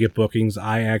managed to get bookings.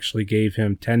 I actually gave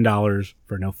him $10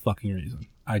 for no fucking reason.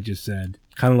 I just said,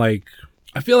 kind of like,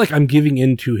 I feel like I'm giving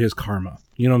into his karma.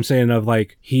 You know what I'm saying? Of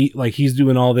like he's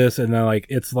doing all this, and then like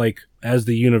it's like as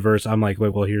the universe, I'm like,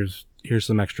 well, here's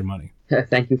some extra money.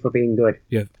 Thank you for being good.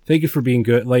 Yeah, thank you for being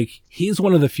good. Like, he's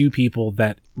one of the few people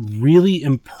that really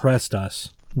impressed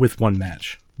us with one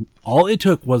match. All it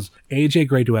took was AJ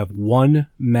Gray to have one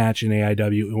match in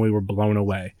AIW, and we were blown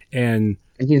away. And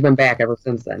he's been back ever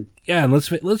since then. Yeah, and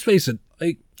let's face it.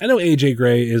 Like, I know AJ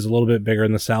Gray is a little bit bigger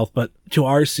in the South, but to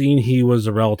our scene, he was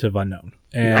a relative unknown.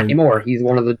 And not anymore. He's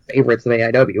one of the favorites of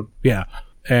AIW. Yeah.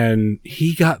 And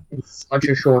he got... in such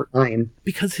a short time.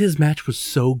 Because his match was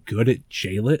so good at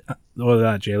JLIT. Well,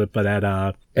 not JLIT, but at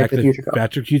Back to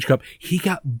the Future Cup. He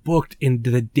got booked into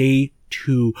the day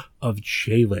 2 of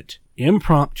JLIT.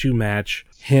 Impromptu match,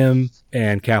 him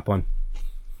and Kaplan.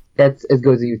 That's as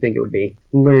good as you think it would be.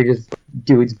 Literally just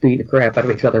dudes beat the crap out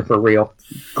of each other for real.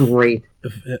 Great.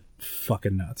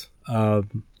 Fucking nuts. So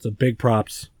big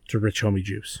props to Rich Homie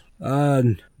Juice.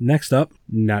 Next up,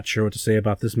 not sure what to say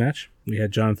about this match. We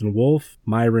had Jonathan Wolf,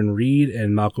 Myron Reed,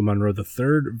 and Malcolm Monroe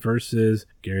III versus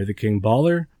Gary the King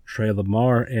Baller, Trey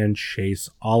Lamar, and Chase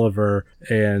Oliver.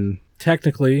 And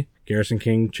technically, Garrison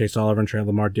King, Chase Oliver, and Trey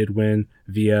Lamar did win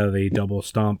via the double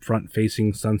stomp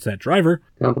front-facing Sunset Driver.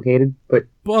 Complicated, but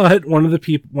one of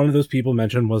those people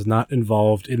mentioned was not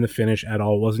involved in the finish at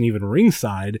all. Wasn't even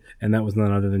ringside, and that was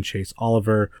none other than Chase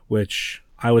Oliver, which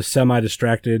I was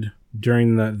semi-distracted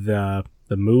during the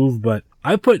move, but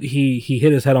I put he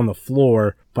hit his head on the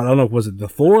floor, but I don't know, was it the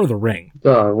floor or the ring?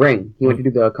 The ring. He went to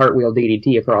do the cartwheel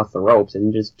DDT across the ropes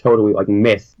and just totally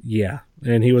missed. Yeah,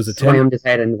 and he was slammed his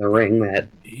head into the ring. That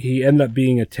he ended up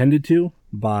being attended to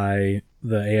by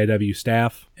the AIW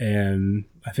staff, and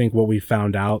I think what we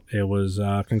found out, it was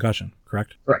concussion,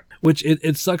 correct? Right. Which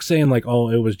it sucks saying like, oh,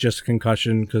 it was just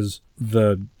concussion, because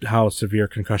how severe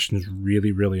concussions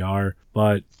really, really are,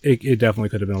 but it definitely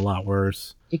could have been a lot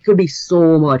worse. It could be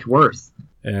so much worse.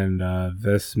 And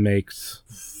this makes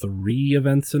 3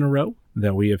 events in a row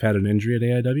that we have had an injury at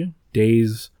AIW.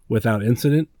 Days without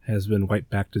incident has been wiped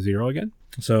back to 0 again.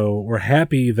 So we're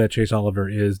happy that Chase Oliver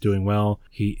is doing well.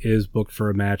 He is booked for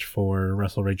a match for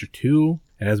Wrestle Rager 2.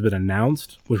 It has been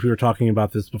announced, which we were talking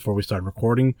about this before we started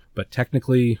recording, but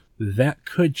technically that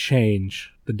could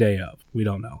change the day of. We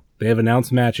don't know. They have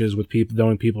announced matches with people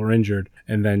knowing people are injured,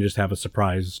 and then just have a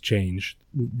surprise change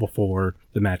before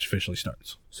the match officially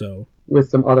starts. So with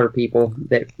some other people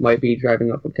that might be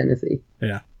driving up from Tennessee.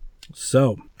 Yeah.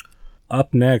 So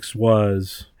up next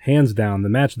was, hands down, the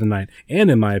match of the night, and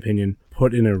in my opinion,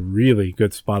 put in a really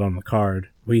good spot on the card.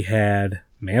 We had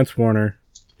Mance Warner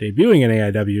debuting in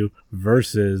AIW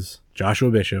versus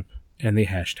Joshua Bishop and the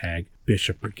hashtag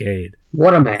Bishop Brigade.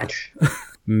 What a match.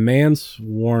 Mance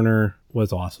Warner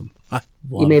was awesome.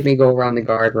 He made me go around the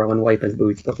guardrail and wipe his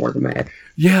boots before the match.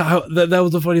 Yeah, that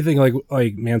was a funny thing.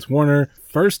 Like Mance Warner,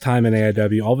 first time in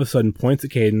AIW, all of a sudden points at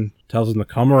Caden, tells him to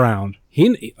come around.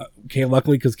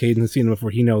 Luckily, because Caden has seen him before,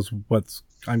 he knows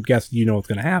I'm guessing you know what's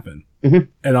going to happen.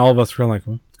 Mm-hmm. And all of us were like,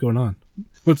 what's going on?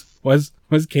 Why's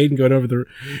Caden going over the...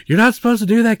 You're not supposed to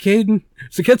do that, Caden.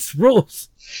 It's against the rules.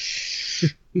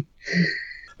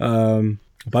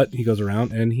 But he goes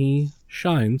around and he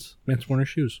shines Mance Warner's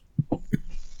shoes.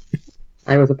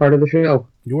 I was a part of the show.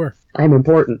 You were. I'm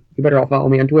important. You better all follow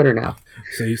me on Twitter now.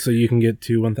 So you can get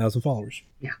to 1,000 followers.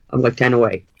 Yeah, I'm like 10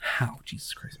 away. How?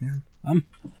 Jesus Christ, man.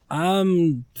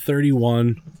 I'm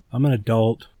 31. I'm an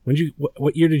adult.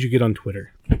 What year did you get on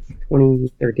Twitter?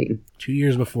 2013. 2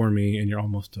 years before me, and you're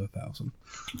almost to 1,000.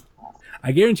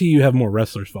 I guarantee you have more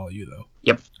wrestlers follow you, though.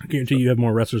 Yep. I guarantee you have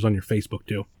more wrestlers on your Facebook,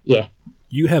 too. Yeah.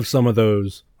 You have some of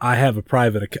those. I have a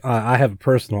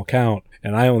personal account,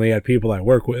 and I only add people I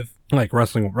work with, like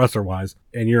wrestler-wise,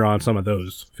 and you're on some of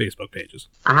those Facebook pages.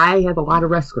 I have a lot of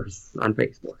wrestlers on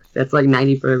Facebook. That's like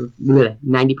 90%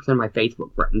 of my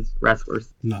Facebook friends,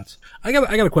 wrestlers. Nuts. I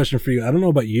got a question for you. I don't know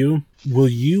about you. Will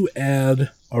you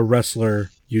add a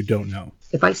wrestler you don't know?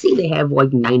 If I see they have like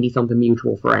 90-something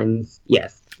mutual friends,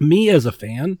 yes. Me as a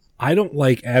fan, I don't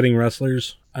like adding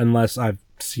wrestlers unless I've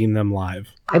seen them live.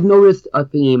 I've noticed a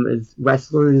theme is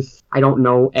wrestlers, I don't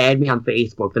know, add me on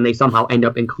Facebook, and they somehow end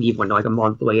up in Cleveland like a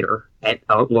month later at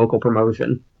a local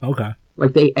promotion. Okay.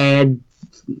 Like they add,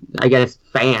 I guess,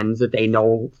 fans that they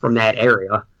know from that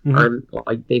area. Or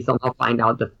like they somehow find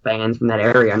out the fans from that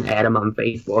area and add them on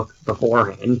Facebook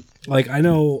beforehand. Like, I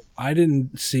know I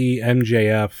didn't see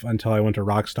MJF until I went to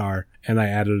Rockstar, and I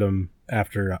added him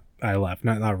after I left.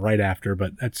 Not right after,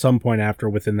 but at some point after,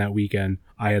 within that weekend,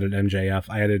 I added MJF.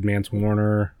 I added Mance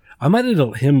Warner. I might have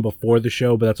added him before the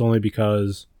show, but that's only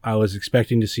because I was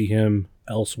expecting to see him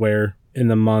elsewhere in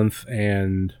the month,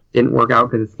 and Didn't work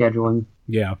out because of scheduling.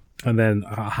 yeah. And then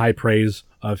high praise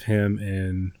of him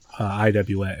in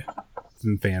IWA.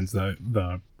 Some fans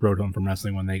the Road Home from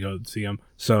Wrestling when they go see him.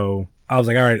 So I was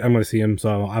like, all right, I'm going to see him,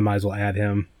 so I might as well add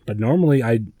him. But normally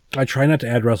I try not to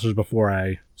add wrestlers before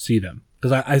I see them.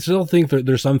 Because I still think that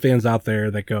there's some fans out there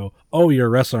that go, oh, you're a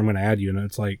wrestler, I'm going to add you. And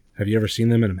it's like, have you ever seen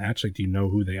them in a match? Like, do you know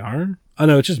who they are? I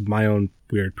know, it's just my own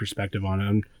weird perspective on it.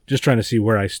 I'm just trying to see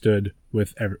where I stood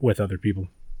with other people.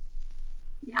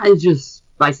 Yeah, it's just,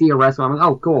 if I see a wrestler, I'm like,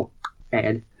 oh, cool.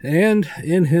 Add. And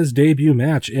in his debut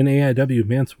match in AIW,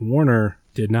 Mance Warner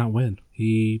did not win.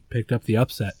 He picked up the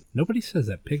upset. Nobody says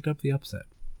that, picked up the upset.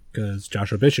 Because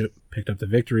Joshua Bishop picked up the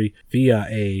victory via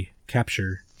a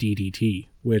capture DDT,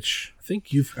 which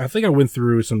I think I went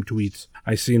through some tweets.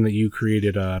 I seen that you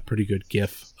created a pretty good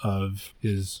GIF of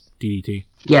his DDT.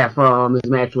 Yeah, from his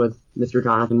match with Mr.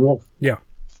 Jonathan Wolf. Yeah.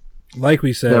 Like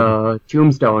we said. The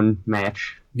Tombstone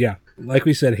match. Yeah. Like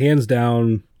we said, hands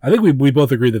down, I think we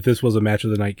both agreed that this was a match of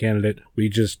the night candidate. We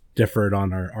just differed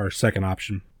on our second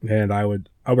option. And I would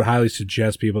highly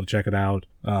suggest people to check it out.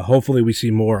 Hopefully we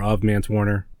see more of Mance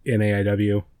Warner in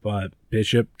AIW, but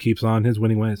Bishop keeps on his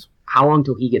winning ways. How long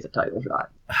till he gets a title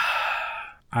shot?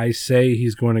 I say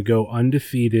he's going to go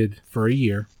undefeated for a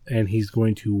year, and he's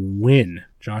going to win.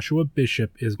 Joshua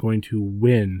Bishop is going to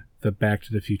win the Back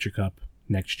to the Future Cup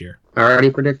next year. Already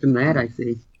predicting that, I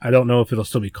see. I don't know if it'll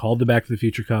still be called the Back to the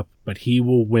Future Cup, but he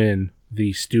will win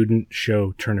the student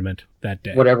show tournament that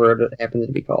day. Whatever it happens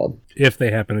to be called. If they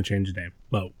happen to change the name.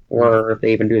 Well, or if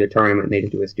they even do the tournament and they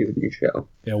just do a student show.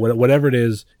 Yeah, whatever it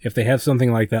is, if they have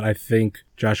something like that, I think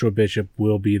Joshua Bishop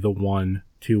will be the one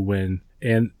to win.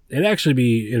 And it'd actually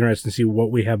be interesting to see what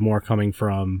we have more coming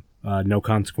from No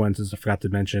Consequences. I forgot to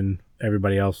mention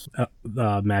everybody else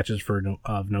matches for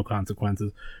No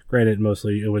Consequences. Granted,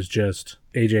 mostly it was just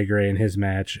AJ Gray in his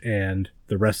match and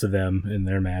the rest of them in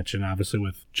their match, and obviously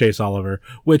with Chase Oliver,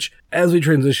 which, as we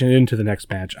transition into the next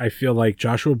match, I feel like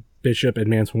Joshua Bishop and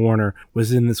Mance Warner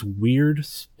was in this weird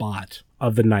spot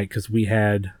of the night, because we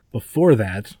had, before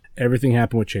that, everything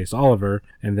happened with Chase Oliver,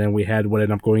 and then we had what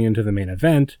ended up going into the main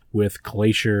event with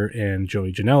Glacier and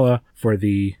Joey Janela for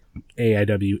the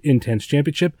AIW Intense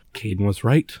Championship. Caden was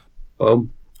right.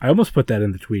 I almost put that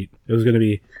in the tweet. It was going to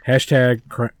be hashtag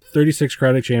 36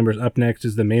 Crowded Chambers. Up next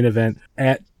is the main event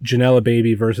at Janela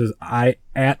Baby versus I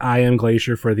Am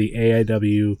Glacier for the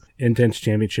AIW Intense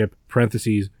Championship.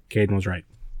 Parentheses, Caden was right.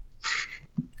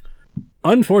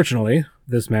 Unfortunately,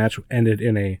 this match ended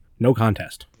in a no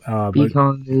contest.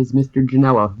 Because Mr.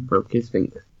 Janela broke his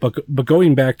finger. But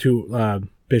going back to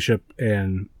Bishop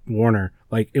and Warner,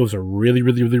 like, it was a really,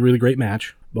 really, really, really great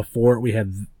match. Before we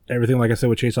had everything, like I said,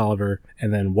 with Chase Oliver,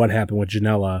 and then what happened with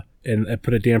Janela, and it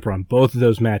put a damper on both of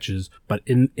those matches. But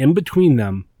in between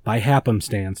them, by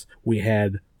happenstance, we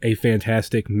had a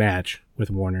fantastic match with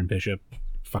Warner and Bishop.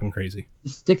 Fucking crazy. The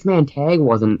 6-man tag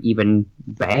wasn't even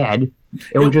bad.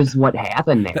 It was just what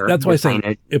happened there. That's why I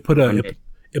say it put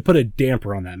a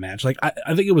damper on that match. Like,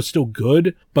 I think it was still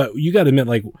good, but you got to admit,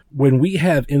 like, when we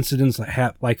have incidents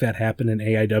like that happen in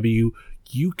AIW,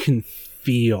 you can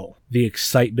feel the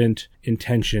excitement and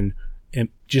tension and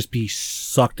just be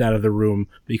sucked out of the room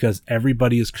because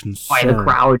everybody is concerned. Why the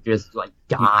crowd just, like,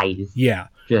 dies. Yeah.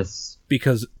 Just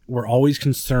because we're always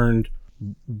concerned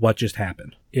what just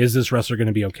happened. Is this wrestler going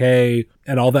to be okay?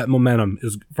 And all that momentum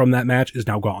is from that match is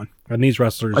now gone. And these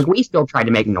wrestlers, like, we still tried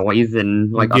to make noise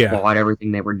and like applaud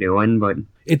everything they were doing, but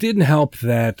it didn't help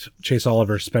that Chase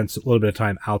Oliver spent a little bit of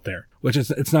time out there, which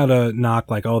is, it's not a knock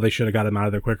like, oh, they should have got him out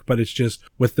of there quicker, but it's just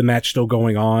with the match still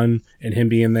going on and him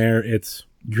being there, it's,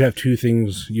 you have two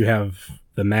things. You have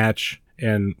the match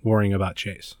and worrying about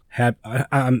Chase.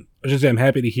 I'm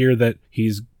happy to hear that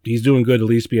he's doing good, at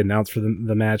least be announced for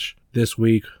the match this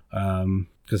week.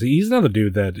 Because he's another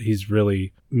dude that he's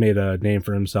really made a name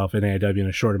for himself in AIW in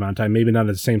a short amount of time. Maybe not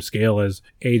at the same scale as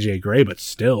AJ Gray, but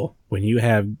still, when you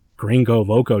have Gringo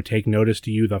Loco take notice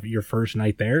to you your first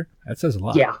night there, that says a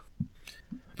lot. Yeah.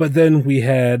 But then we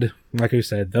had like I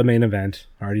said, the main event.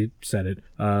 I already said it.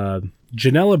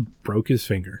 Janela broke his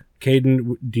finger.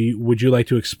 Caden, would you like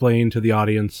to explain to the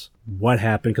audience what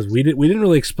happened? Because we didn't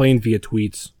really explain via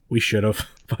tweets. We should have,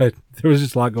 but there was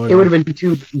just a lot going on. It would have been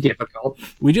too difficult.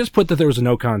 We just put that there was a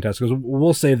no contest, because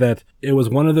we'll say that it was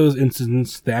one of those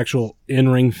incidents. The actual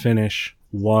in-ring finish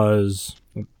was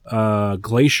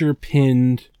Glacier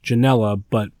pinned Janela,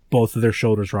 but both of their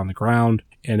shoulders were on the ground,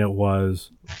 and it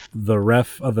was the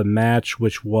ref of the match,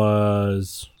 which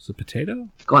was it Potato?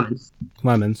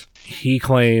 Clemens. He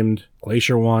claimed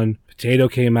Glacier won. Potato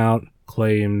came out,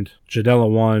 claimed Janela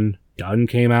won. Dunn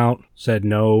came out, said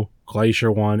no,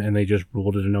 Glacier won, and they just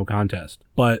ruled it a no contest.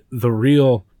 But the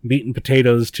real meat and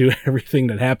potatoes to everything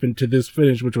that happened to this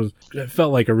finish, which was, it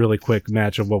felt like a really quick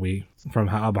match of from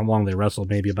how long they wrestled,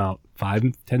 maybe about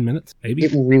 5-10 minutes, maybe?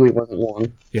 It really wasn't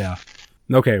long. Yeah.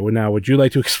 Okay, well now, would you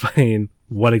like to explain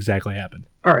what exactly happened?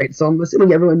 Alright, so I'm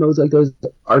assuming everyone knows, like, those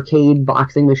arcade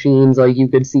boxing machines, like, you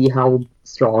could see how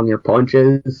strong your punch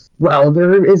is. Well,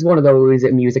 there is one of those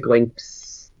at Music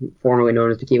Links, formerly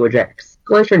known as Tequila Jacks.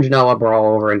 Glacier and Janela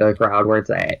brawl over into the crowd where it's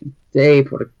at. They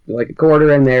put a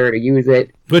quarter in there to use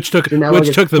it. Which took them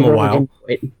a while.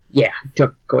 Yeah,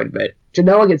 took quite a bit.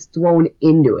 Janela gets thrown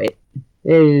into it.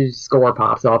 His score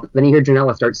pops up. Then you hear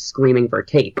Janela start screaming for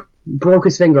tape. Broke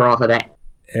his finger off of that.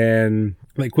 And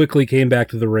they quickly came back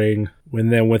to the ring.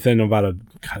 Within about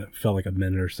kind of felt like a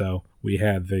minute or so, we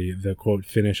had the quote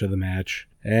finish of the match,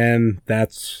 and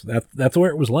that's where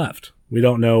it was left. We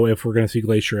don't know if we're going to see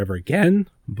Glacier ever again,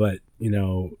 but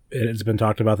it's been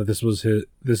talked about that this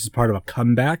is part of a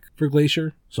comeback for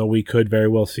Glacier, so we could very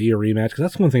well see a rematch. Because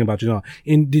that's one thing about Janela.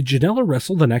 And did Janela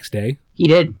wrestle the next day? He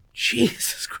did.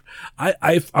 Jesus Christ.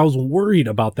 I was worried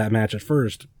about that match at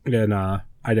first in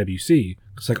IWC.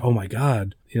 It's like, oh my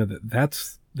god,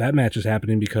 that match is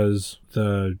happening because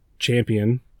the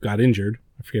champion got injured.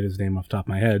 I forget his name off the top of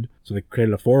my head. So they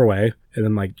created a 4-way, and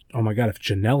then like, oh my god, if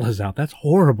Janela's out, that's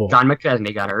horrible. John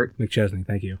McChesney got hurt. McChesney,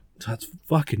 thank you. That's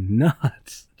fucking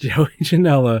nuts. Joey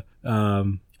Janela,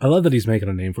 I love that he's making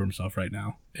a name for himself right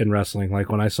now in wrestling. Like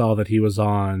when I saw that he was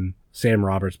on Sam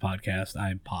Roberts' podcast,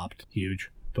 I popped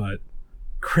huge. But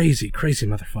crazy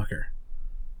motherfucker.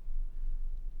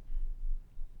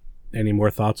 Any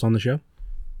more thoughts on the show?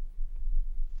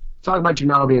 Talk about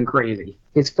Janela being crazy.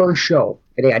 His first show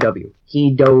at AIW,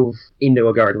 he dove into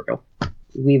a guardrail.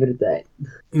 Leave it at that.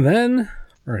 Then,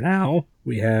 or now,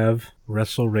 we have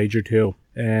Wrestle Rager 2.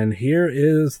 And here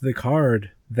is the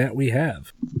card that we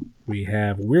have. We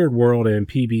have Weird World and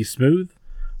PB Smooth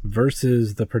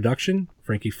versus The Production,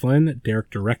 Frankie Flynn,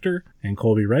 Derek Director, and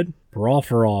Colby Red. Brawl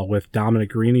for All with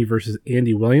Dominic Greeny versus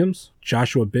Andy Williams.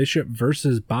 Joshua Bishop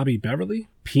versus Bobby Beverly.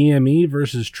 PME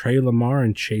versus Trey Lamar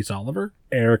and Chase Oliver.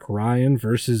 Eric Ryan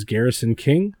versus Garrison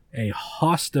King. A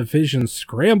Haas Division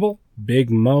Scramble. Big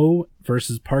Mo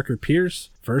versus Parker Pierce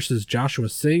versus Joshua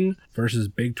Singh versus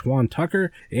Big Twan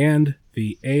Tucker. And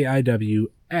the AIW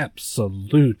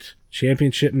Absolute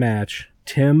Championship match.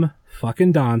 Tim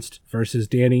fucking Donst versus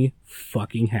Danny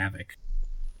fucking Havoc.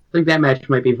 I think that match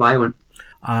might be violent.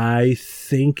 I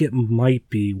think it might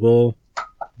be. We'll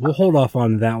hold off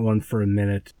on that one for a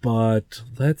minute, but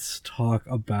let's talk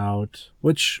about,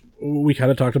 which we kind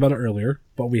of talked about it earlier,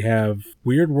 but we have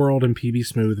Weird World and PB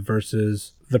Smooth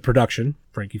versus The Production,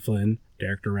 Frankie Flynn,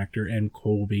 Derek Director, and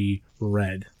Colby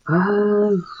Red.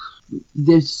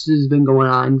 This has been going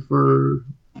on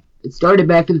it started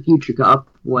Back to the Future Cup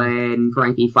when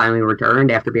Frankie finally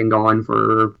returned after being gone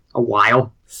for a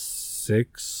while.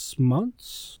 6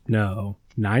 months? No,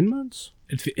 9 months?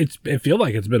 It feels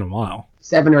like it's been a while.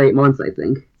 7 or 8 months, I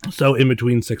think. So in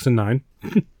between 6 and 9.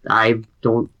 I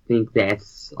don't think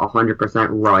that's 100%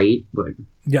 right, but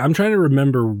yeah, I'm trying to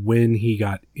remember when he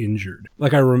got injured.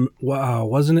 Like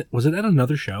was it at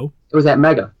another show? It was at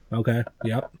Mega. Okay,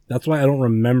 yep. That's why I don't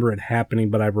remember it happening,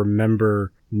 but I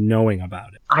remember knowing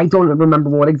about it. I don't remember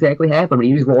what exactly happened, but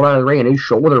he just rolled out of the ring and his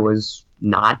shoulder was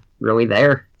not really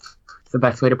there. It's the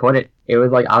best way to put it. It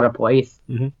was like out of place.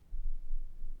 Mm-hmm.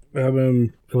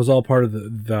 It was all part of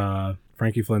the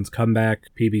Frankie Flynn's comeback.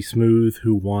 PB Smooth,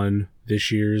 who won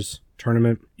this year's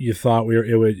tournament. You thought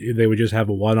they would just have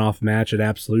a one-off match at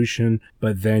Absolution,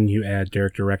 but then you add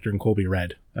Derek Director and Colby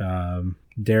Red.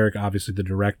 Derek, obviously the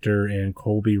director, and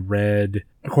Colby Red,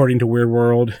 according to Weird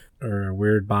World or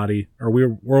Weird Body or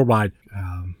Weird Worldwide.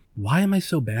 Why am I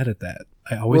so bad at that?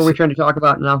 What are we trying to talk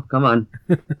about now? Come on.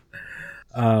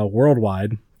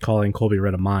 Worldwide, calling Colby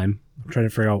Red a mime. I'm trying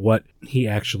to figure out what he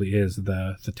actually is.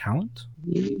 The talent?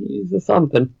 He's a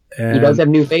something. And, he does have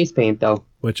new face paint, though.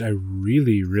 Which I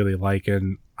really, really like.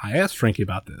 And I asked Frankie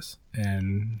about this,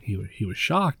 and he was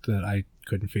shocked that I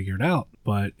couldn't figure it out.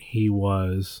 But he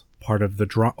was part of the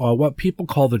what people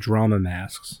call the drama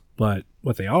masks. But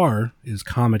what they are is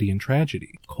comedy and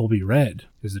tragedy. Colby Red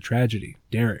is the tragedy.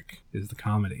 Derek is the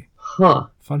comedy. Huh.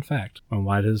 Fun fact. And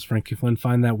why does Frankie Flynn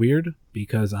find that weird?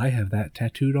 Because I have that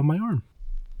tattooed on my arm.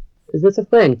 Is this a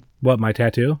thing? What, my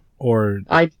tattoo? Or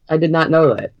I did not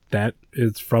know that. that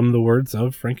is from the words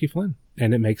of Frankie Flynn.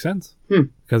 And it makes sense.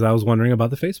 Because I was wondering about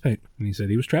the face paint. And he said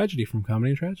he was tragedy from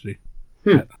comedy and tragedy.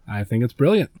 I think it's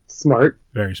brilliant. Smart.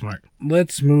 Very smart.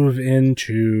 Let's move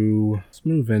into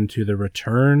the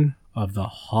return of the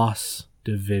Haas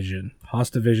division. Haas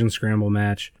division scramble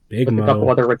match. Big With a couple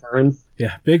Mo. other returns.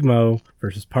 Yeah, Big Mo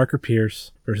versus Parker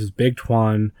Pierce versus Big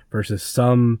Twan versus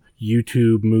some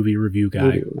YouTube movie review guy.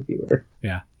 Movie reviewer.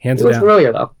 Yeah, It hands was down.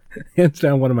 familiar though. Hands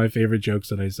down one of my favorite jokes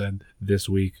that I said this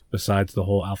week, besides the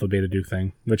whole Alpha Beta Duke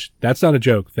thing, which that's not a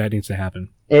joke. That needs to happen.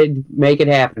 Make it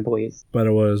happen, please. But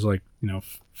it was like,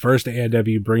 first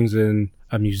AIW brings in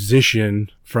a musician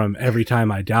from Every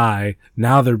Time I Die.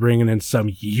 Now they're bringing in some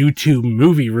YouTube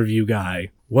movie review guy.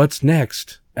 What's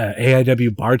next?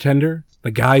 AIW bartender?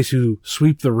 The guys who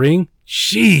sweep the ring?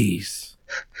 Jeez.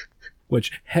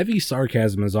 Which heavy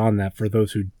sarcasm is on that for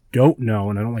those who don't know,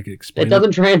 and I don't like to explain It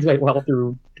doesn't translate well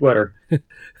through Twitter.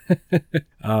 I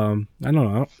don't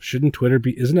know. Shouldn't Twitter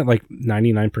be, isn't it like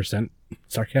 99%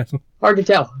 sarcasm? Hard to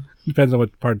tell. Depends on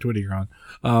what part of Twitter you're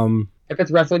on. If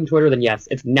it's wrestling Twitter, then yes,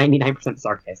 it's 99%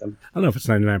 sarcasm. I don't know if it's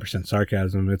 99%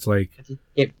 sarcasm. It's like,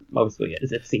 It mostly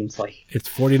is, it seems like. it's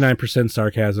 49%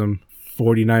 sarcasm,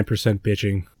 49%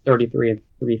 bitching. 33 and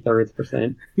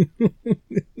 3/3%.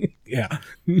 Yeah,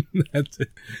 that's it.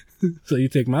 So you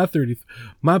take my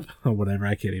whatever.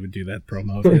 I can't even do that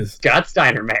promo. Because Scott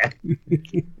Steiner, man.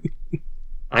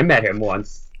 I met him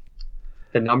once.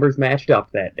 The numbers matched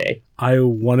up that day. I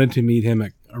wanted to meet him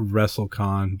at a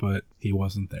WrestleCon, but he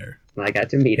wasn't there. And I got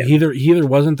to meet him. He either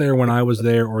wasn't there when I was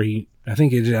there, or I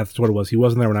think that's what it was. He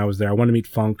wasn't there when I was there. I wanted to meet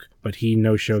Funk, but he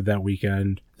no-showed that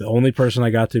weekend. The only person I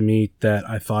got to meet that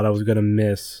I thought I was going to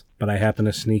miss, but I happened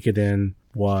to sneak it in,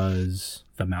 was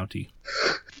the Mountie.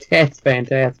 That's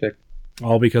fantastic.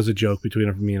 All because of a joke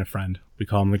between me and a friend. We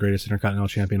call him the greatest Intercontinental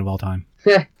Champion of all time.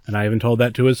 And I even told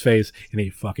that to his face, and he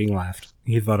fucking laughed.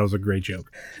 He thought it was a great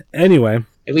joke. Anyway,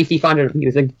 At least he found it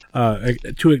amusing.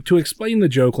 to explain the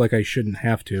joke like I shouldn't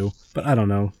have to, but I don't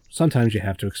know. Sometimes you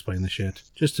have to explain the shit.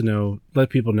 Just to let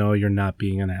people know you're not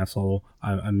being an asshole.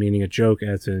 I'm meaning a joke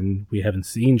as in we haven't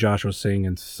seen Joshua Singh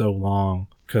in so long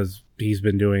because he's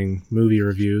been doing movie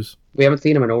reviews. We haven't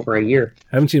seen him in over a year.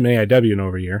 I haven't seen AIW in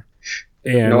over a year.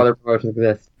 And No other promotions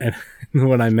exist. And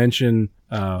when I mentioned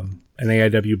an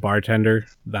AIW bartender,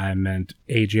 I meant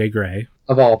AJ Gray.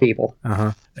 Of all people.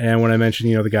 And when I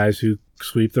mentioned, the guys who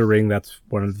sweep the ring, that's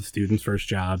one of the students' first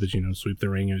job is, sweep the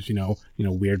ring. Is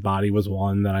Weird Body was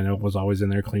one that I know was always in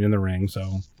there cleaning the ring.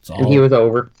 So it's all, And he was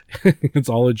over. it's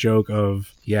all a joke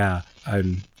of, yeah,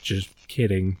 I'm just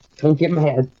kidding. Don't get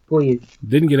mad, please.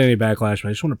 Didn't get any backlash, but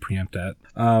I just want to preempt that.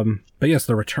 But yes,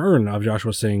 the return of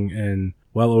Joshua Singh in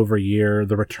well over a year.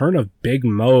 The return of Big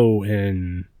Mo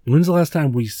in... When's the last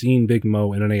time we seen Big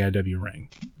Mo in an AIW ring?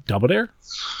 Double Dare?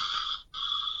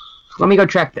 Let me go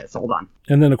check this. Hold on.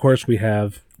 And then, of course, we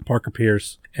have Parker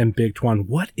Pierce and Big Twan.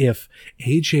 What if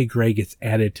AJ Gray gets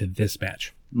added to this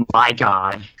match? My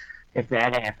God. If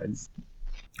that happens.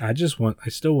 I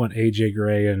still want AJ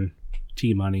Gray and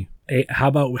T-Money. How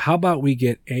about we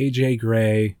get AJ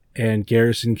Gray and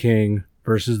Garrison King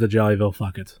versus the Jollyville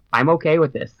Fuckets? I'm okay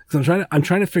with this. Because I'm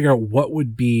trying to figure out what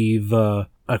would be the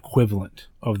equivalent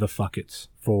of the Fuckets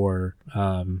for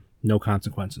No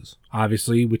Consequences.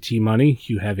 Obviously, with T-Money,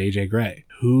 you have AJ Gray.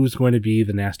 Who's going to be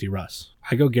the Nasty Russ?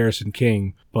 I go Garrison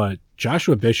King, but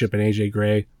Joshua Bishop and AJ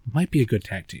Gray might be a good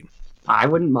tag team. I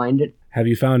wouldn't mind it. Have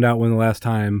you found out when the last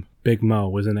time Big Mo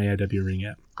was in AIW ring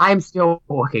yet? I'm still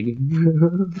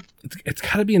looking. It's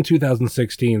got to be in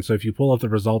 2016, so if you pull up the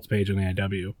results page on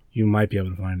AIW, you might be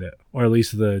able to find it. Or at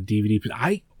least the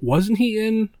DVD. Wasn't he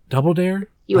in Double Dare?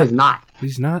 He was not.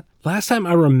 He's not? Last time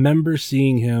I remember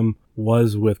seeing him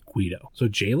was with Guido. So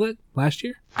J-Lit last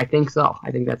year? I think so.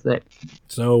 I think that's it.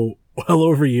 So well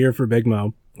over a year for Big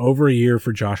Mo, over a year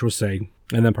for Joshua Singh,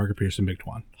 and then Parker Pierce and Big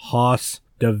Twan. Haas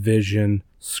Division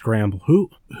Scramble.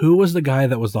 Who was the guy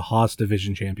that was the Haas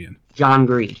Division champion? John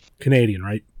Green. Canadian,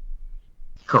 right?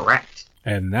 Correct.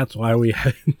 And that's why we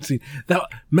haven't seen that.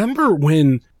 Remember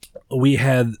when we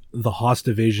had the Haas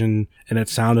Division and it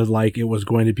sounded like it was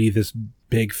going to be this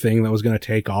big thing that was going to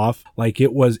take off? Like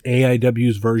it was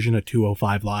AIW's version of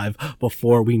 205 Live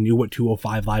before we knew what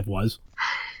 205 Live was.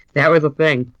 That was a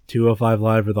thing. 205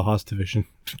 Live or the Haas Division.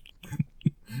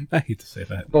 I hate to say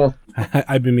that. Both.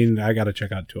 I've been meaning I got to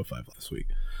check out 205 this week.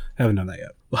 Haven't done that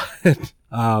yet. But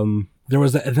There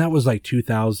was that, and that was like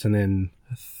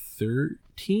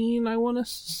 2013, I want to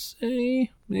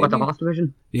say. Maybe? What, the Hoss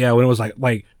division? Yeah, when it was like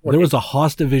there was a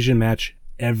Hoss division match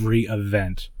every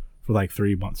event for like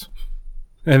 3 months,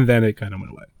 and then it kind of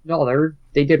went away. No,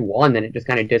 they did one, then it just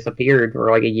kind of disappeared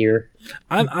for like a year.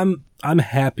 I'm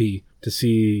happy to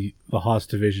see the Hoss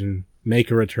division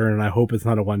make a return, and I hope it's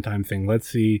not a one-time thing. Let's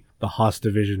see the Hoss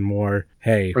division more.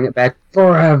 Hey, Bring it back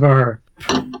forever.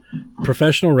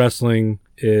 professional wrestling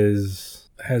has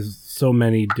so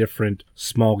many different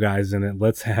small guys in it.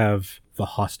 Let's have the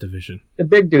Hoss division. The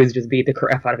big dudes just beat the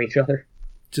crap out of each other.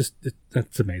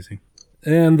 That's amazing.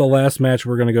 And the last match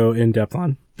we're going to go in depth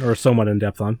on, or somewhat in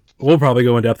depth on. We'll probably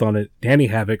go in depth on it. Danny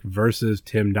Havoc versus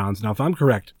Tim Donst. Now, if I'm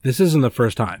correct, this isn't the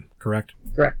first time, correct?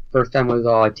 Correct. First time was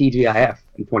TGIF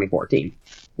in 2014,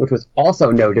 which was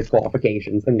also no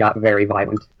disqualifications and got very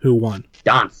violent. Who won?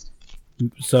 Donst.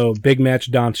 So, big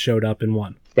match, Donst showed up and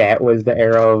won. That was the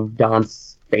era of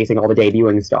Donst facing all the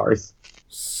debuting stars.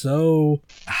 So,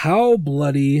 how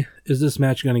bloody is this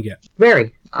match going to get?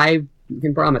 Very. I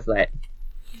can promise that.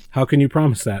 How can you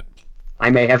promise that? I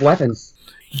may have weapons.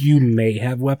 You may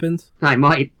have weapons? I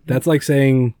might. That's like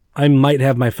saying, I might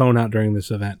have my phone out during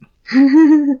this event.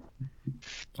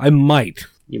 I might.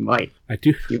 You might. I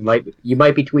do. You might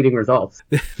be tweeting results.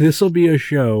 This will be a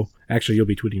show. Actually, you'll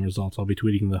be tweeting results. I'll be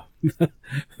tweeting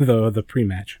the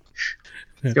pre-match.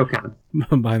 Still counts.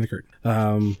 Behind the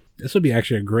curtain. This would be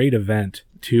actually a great event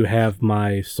to have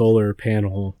my solar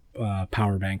panel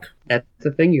power bank. That's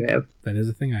the thing you have. That is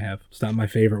a thing I have. It's not my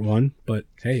favorite one, but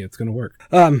hey, it's gonna work.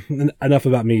 Enough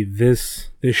about me. This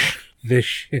shit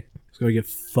is gonna get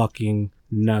fucking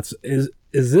nuts. Is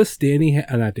this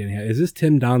is this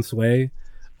Tim Donst's way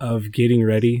of getting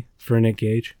ready for Nick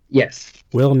Gage? Yes.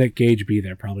 Will Nick Gage be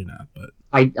there? Probably not, but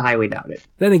I highly doubt it.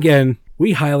 then again,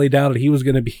 we highly doubted he was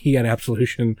gonna be at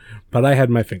Absolution, but I had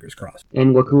my fingers crossed.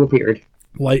 And look who appeared.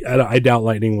 I doubt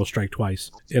lightning will strike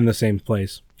twice in the same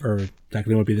place, or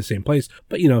technically it won't be the same place,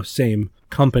 but same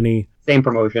company, Same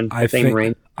promotion, same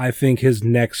ring. I think his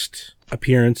next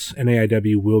appearance in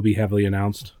AIW will be heavily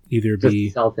announced. Either Just be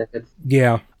sell tickets.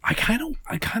 yeah. I kind of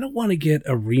want to get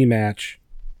a rematch,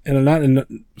 and not in the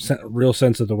real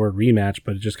sense of the word rematch,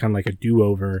 but just kind of like a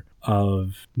do-over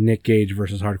of Nick Gage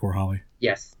versus Hardcore Holly.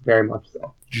 Yes, very much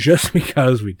so. Just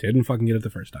because we didn't fucking get it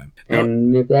the first time.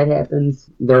 And if that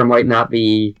happens, there might not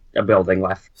be a building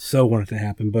left. So want it to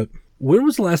happen, but when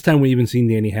was the last time we even seen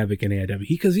Danny Havoc in AIW?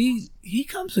 Because he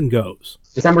comes and goes.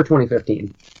 December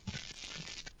 2015.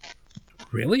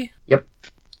 Really? Yep.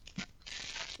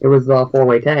 It was a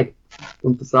 4-way tag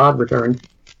when Facade returned.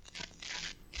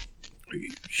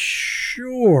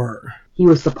 Sure. He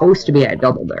was supposed to be at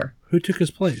Double there. Who took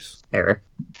his place? Eric.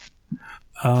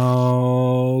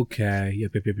 Okay.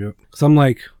 Yep. Because I'm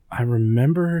like, I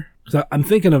remember... Because I'm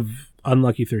thinking of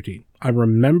Unlucky 13. I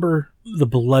remember the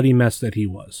bloody mess that he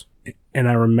was. And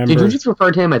I remember... Did you just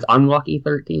refer to him as Unlucky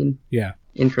 13? Yeah.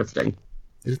 Interesting.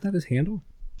 Isn't that his handle?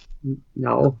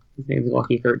 No, his name's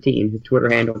Lucky 13. His Twitter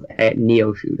handle is at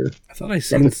NeoShooter. I thought I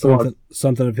seen That's a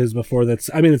something of his before.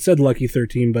 It said Lucky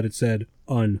 13, but it said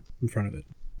Un in front of it.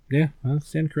 Yeah, I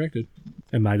stand corrected.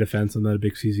 In my defense, I'm not a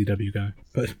big CZW guy,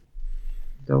 but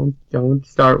Don't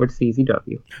start with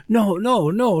CZW. no,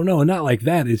 not like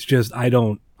that. It's just I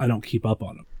don't keep up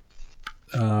on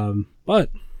them. But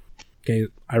okay,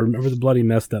 I remember the bloody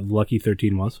mess that Lucky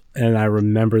 13 was, and I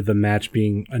remember the match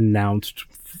being announced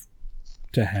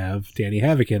to have Danny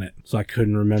Havoc in it. So I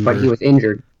couldn't remember. But he was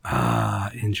injured.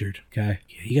 Injured. Okay.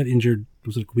 Yeah, he got injured,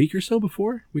 was it a week or so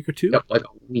before? Week or two? Yep, like a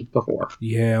week before.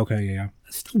 Yeah, okay, yeah.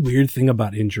 That's the weird thing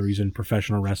about injuries in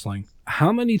professional wrestling.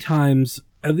 How many times,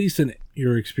 at least in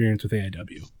your experience with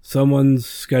AIW, someone's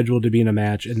scheduled to be in a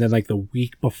match and then like the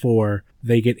week before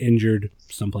they get injured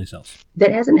someplace else?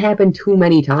 That hasn't happened too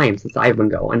many times since I've been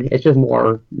going. It's just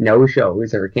more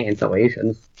no-shows or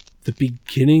cancellations. The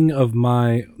beginning of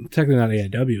my, technically not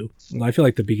AIW, I feel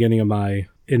like the beginning of my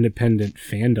independent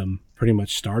fandom pretty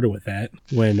much started with that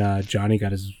when Johnny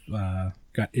got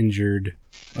injured,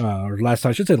 or last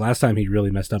time he really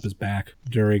messed up his back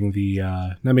during the,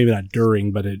 not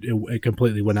during, but it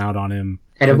completely went out on him.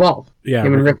 At Evolve. Yeah,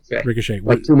 Him and Ricochet.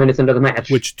 Like 2 minutes into the match.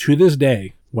 Which to this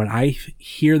day, when I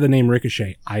hear the name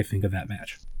Ricochet, I think of that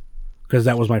match. Because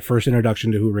that was my first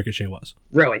introduction to who Ricochet was.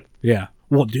 Really? Yeah.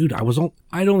 Well, dude, I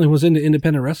only was into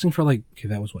independent wrestling for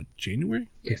that was what, January?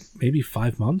 Yes. Maybe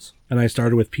 5 months. And I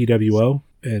started with PWO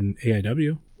and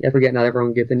AIW. Yeah, I forget not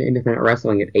everyone gets into independent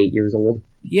wrestling at 8 years old.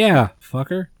 Yeah,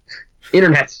 fucker.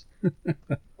 Internet.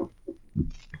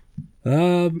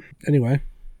 Anyway,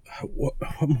 what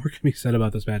more can be said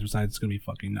about this match besides it's gonna be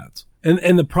fucking nuts?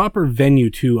 And the proper venue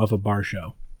too of a bar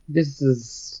show. This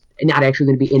is not actually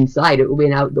going to be inside. It will be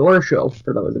an outdoor show,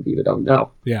 for those of you that don't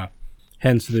know. Yeah.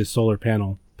 Hence the solar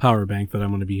panel power bank that I'm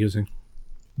going to be using.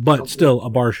 But still a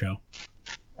bar show.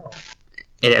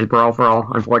 It is Brawl for All.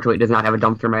 Unfortunately, it does not have a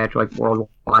dumpster match like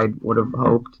Worldwide would have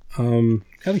hoped. Kind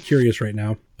of curious right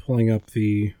now, pulling up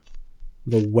the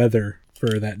weather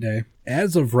for that day.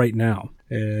 As of right now,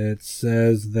 it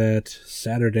says that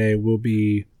Saturday will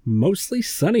be mostly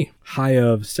sunny. High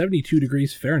of 72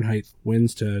 degrees Fahrenheit.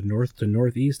 Winds to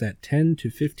northeast at 10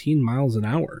 to 15 miles an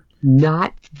hour.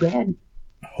 Not bad.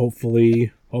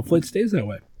 Hopefully it stays that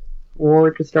way. Or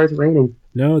it just starts raining.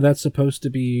 No, that's supposed to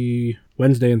be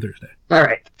Wednesday and Thursday. All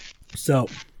right. So,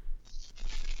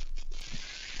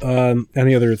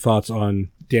 any other thoughts on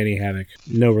Danny Havoc?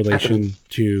 No relation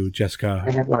to I Jessica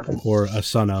have weapons. or a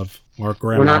son of, or We're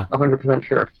grandma, not 100%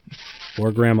 sure.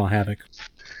 or Grandma Havoc.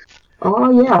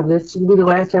 Oh, yeah, this will be the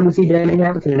last time we see Danny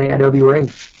Havoc in an AIW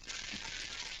ring.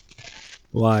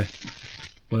 Why?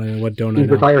 What don't I He's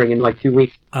know? retiring in like 2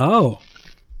 weeks. Oh.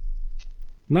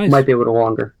 Nice. Might be a little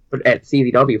longer. But at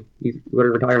CZW, he's going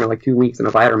to retire in like 2 weeks in a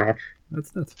ladder match.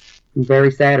 That's nuts. I'm very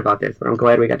sad about this, but I'm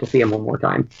glad we got to see him one more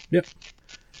time. Yep.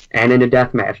 And in a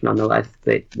death match, nonetheless,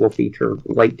 that will feature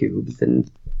light tubes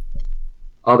and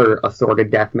other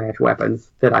assorted death match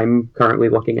weapons that I'm currently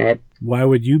looking at. Why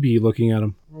would you be looking at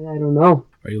them? I don't know.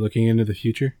 Are you looking into the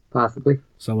future? Possibly.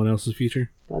 Someone else's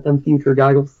future? Got them future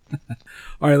goggles.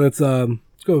 All right, let's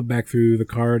go back through the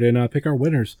card and pick our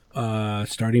winners.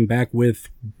 Starting back with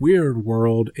Weird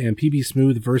World and PB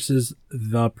Smooth versus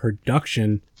The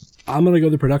Production. I'm going to go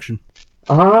The Production.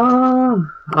 I'm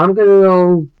going to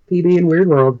go PB and Weird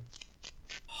World.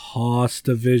 Hoss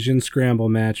Division Scramble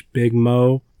match. Big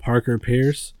Mo, Parker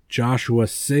Pierce, Joshua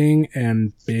Singh,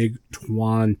 and Big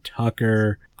Twan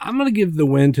Tucker. I'm going to give the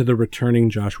win to the returning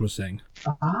Joshua Singh.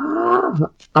 I'm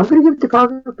going to give it to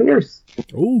Parker Pierce.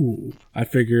 Ooh, I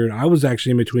figured I was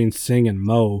actually in between Singh and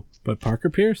Mo, but Parker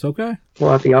Pierce, okay. Pull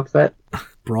out the upset.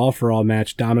 Brawl for All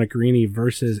match, Dominic Greeny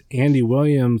versus Andy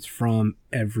Williams from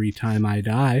Every Time I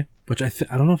Die, which I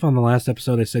don't know if on the last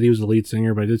episode I said he was the lead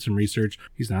singer, but I did some research.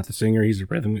 He's not the singer, he's a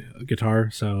rhythm guitar,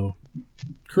 so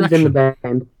correction. He's in the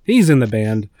band. He's in the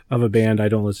band of a band I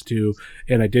don't listen to,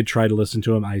 and I did try to listen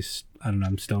to him. I don't know,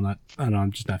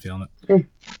 I'm just not feeling it. Okay.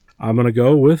 I'm going to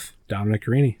go with Dominic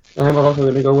Greeny. I'm also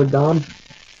going to go with Dom.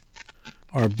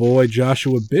 Our boy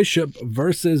Joshua Bishop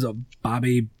versus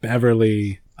Bobby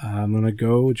Beverly. I'm going to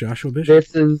go Joshua Bishop.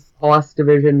 This is Hoss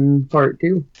Division Part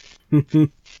 2.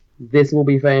 This will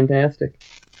be fantastic.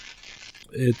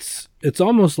 It's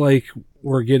almost like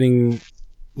we're getting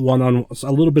a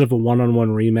little bit of a one-on-one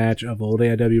rematch of old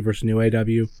AIW versus new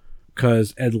AIW,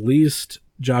 because at least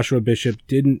Joshua Bishop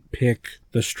didn't pick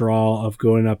the straw of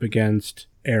going up against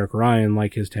Eric Ryan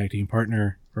like his tag team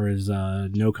partner, or his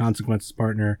No Consequences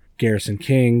partner, Garrison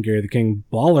King, Gary the King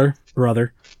Baller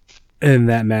brother. In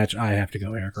that match, I have to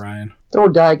go Eric Ryan.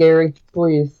 Don't die, Gary.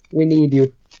 Please. We need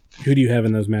you. Who do you have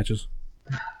in those matches?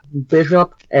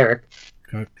 Bishop, Eric.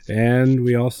 Okay. And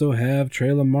we also have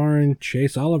Trey Lamar and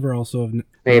Chase Oliver also of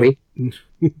Maybe.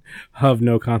 of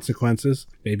No Consequences.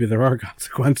 Maybe there are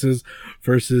consequences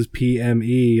versus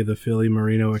PME, the Philly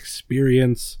Marino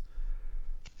Experience.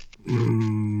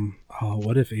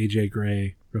 What if AJ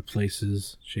Gray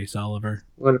replaces Chase Oliver?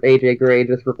 What if AJ Gray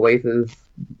just replaces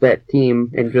that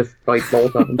team and just fights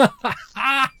both of them?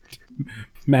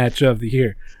 Match of the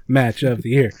year. Match of the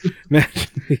year. Match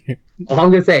of the year. All I'm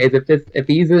going to say is if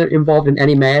these are involved in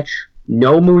any match,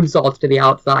 no moonsaults to the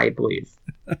outside, please.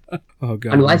 Oh,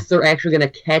 God. Unless they're actually going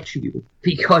to catch you.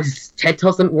 Because that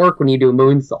doesn't work when you do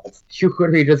moonsaults. You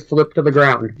could just flip to the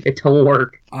ground. It don't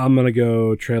work. I'm going to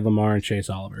go Trey Lamar and Chase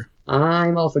Oliver.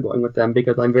 I'm also going with them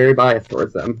because I'm very biased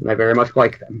towards them, and I very much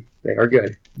like them. They are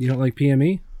good. You don't like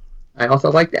PME? I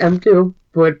also like them too,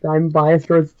 but I'm biased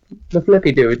towards the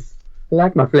flippy dudes. I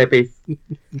like my flippies.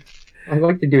 I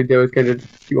like the dude that was going to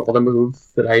do all the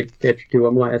moves that I pitched to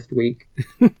him last week.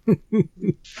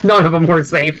 None of them were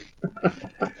safe.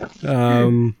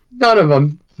 None of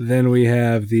them. Then we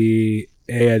have the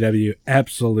AIW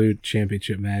Absolute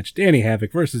Championship match. Danny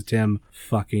Havoc versus Tim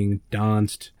fucking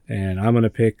Donst. And I'm going to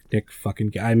pick Nick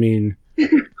fucking... I mean...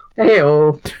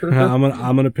 Hey-oh. I'm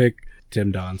gonna pick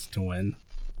Tim Donst to win.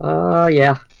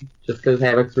 Yeah. Just because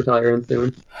Havoc's retiring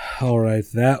soon. Alright,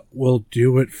 that will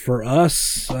do it for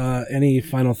us. Any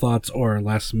final thoughts or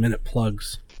last minute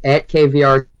plugs? At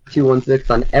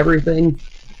KVR216 on everything.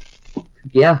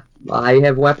 Yeah, I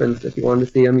have weapons. If you want to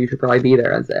see them, you should probably be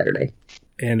there on Saturday.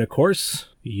 And of course,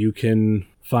 you can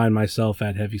find myself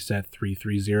at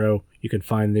Heavyset330. You can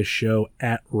find this show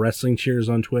at Wrestling Cheers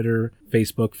on Twitter,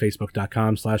 Facebook,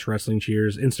 Facebook.com/Wrestling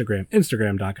Cheers, Instagram,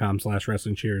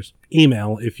 Instagram.com/Wrestling Cheers.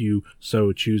 Email, if you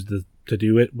so choose to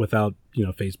do it without,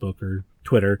 Facebook or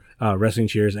Twitter,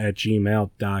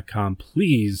 WrestlingCheers@gmail.com.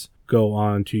 Please go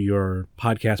on to your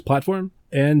podcast platform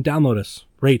and download us.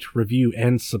 Rate, review,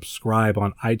 and subscribe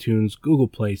on iTunes, Google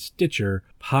Play, Stitcher,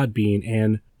 Podbean,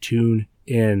 and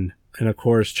TuneIn. And of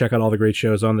course, check out all the great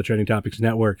shows on the Trending Topics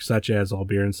Network, such as All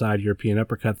Beer Inside, European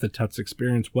Uppercut, The Tuts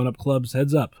Experience, One Up Clubs,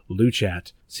 Heads Up, Lou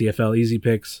Chat, CFL Easy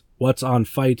Picks, What's on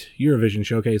Fight, Eurovision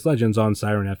Showcase, Legends on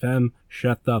Siren FM,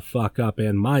 Shut the Fuck Up,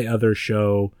 and my other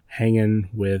show, Hanging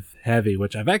with Heavy,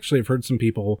 which I've actually heard some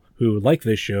people who like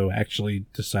this show actually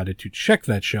decided to check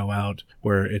that show out,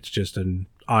 where it's just an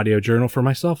audio journal for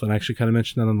myself, and I actually kind of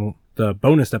mentioned that on the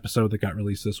bonus episode that got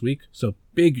released this week. So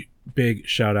big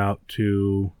shout out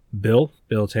to Bill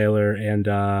Taylor, and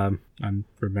I'm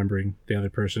remembering the other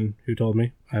person who told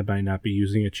me I might not be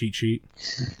using a cheat sheet.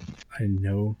 I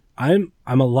know I'm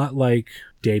a lot like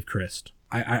Dave Christ.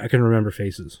 I can remember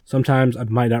faces. Sometimes I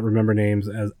might not remember names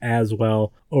as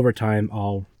well. Over time,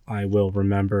 I will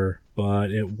remember.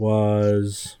 But it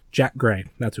was Jack Gray.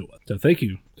 That's who it was. So thank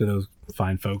you to those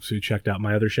fine folks who checked out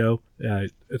my other show.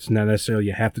 It's not necessarily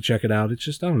you have to check it out. It's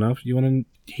just, I don't know, if you want to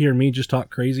hear me just talk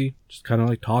crazy, just kind of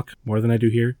like talk more than I do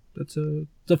here, it's a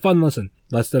fun listen.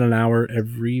 Less than an hour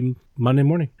every Monday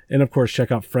morning. And of course,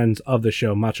 check out friends of the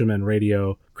show, Macho Man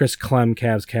Radio, Chris Clem,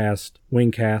 Cavs Cast,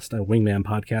 Wingcast, a Wingman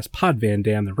Podcast, Pod Van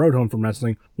Dam, The Road Home from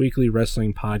Wrestling, Weekly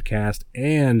Wrestling Podcast,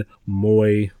 and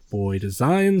Moy Boy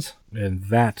Designs. And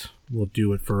that will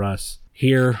do it for us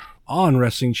here on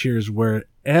Wrestling Cheers, where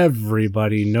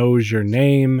everybody knows your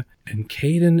name. And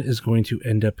Caden is going to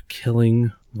end up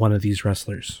killing one of these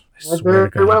wrestlers. I swear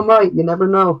to God. Well, might. You never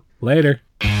know. Later.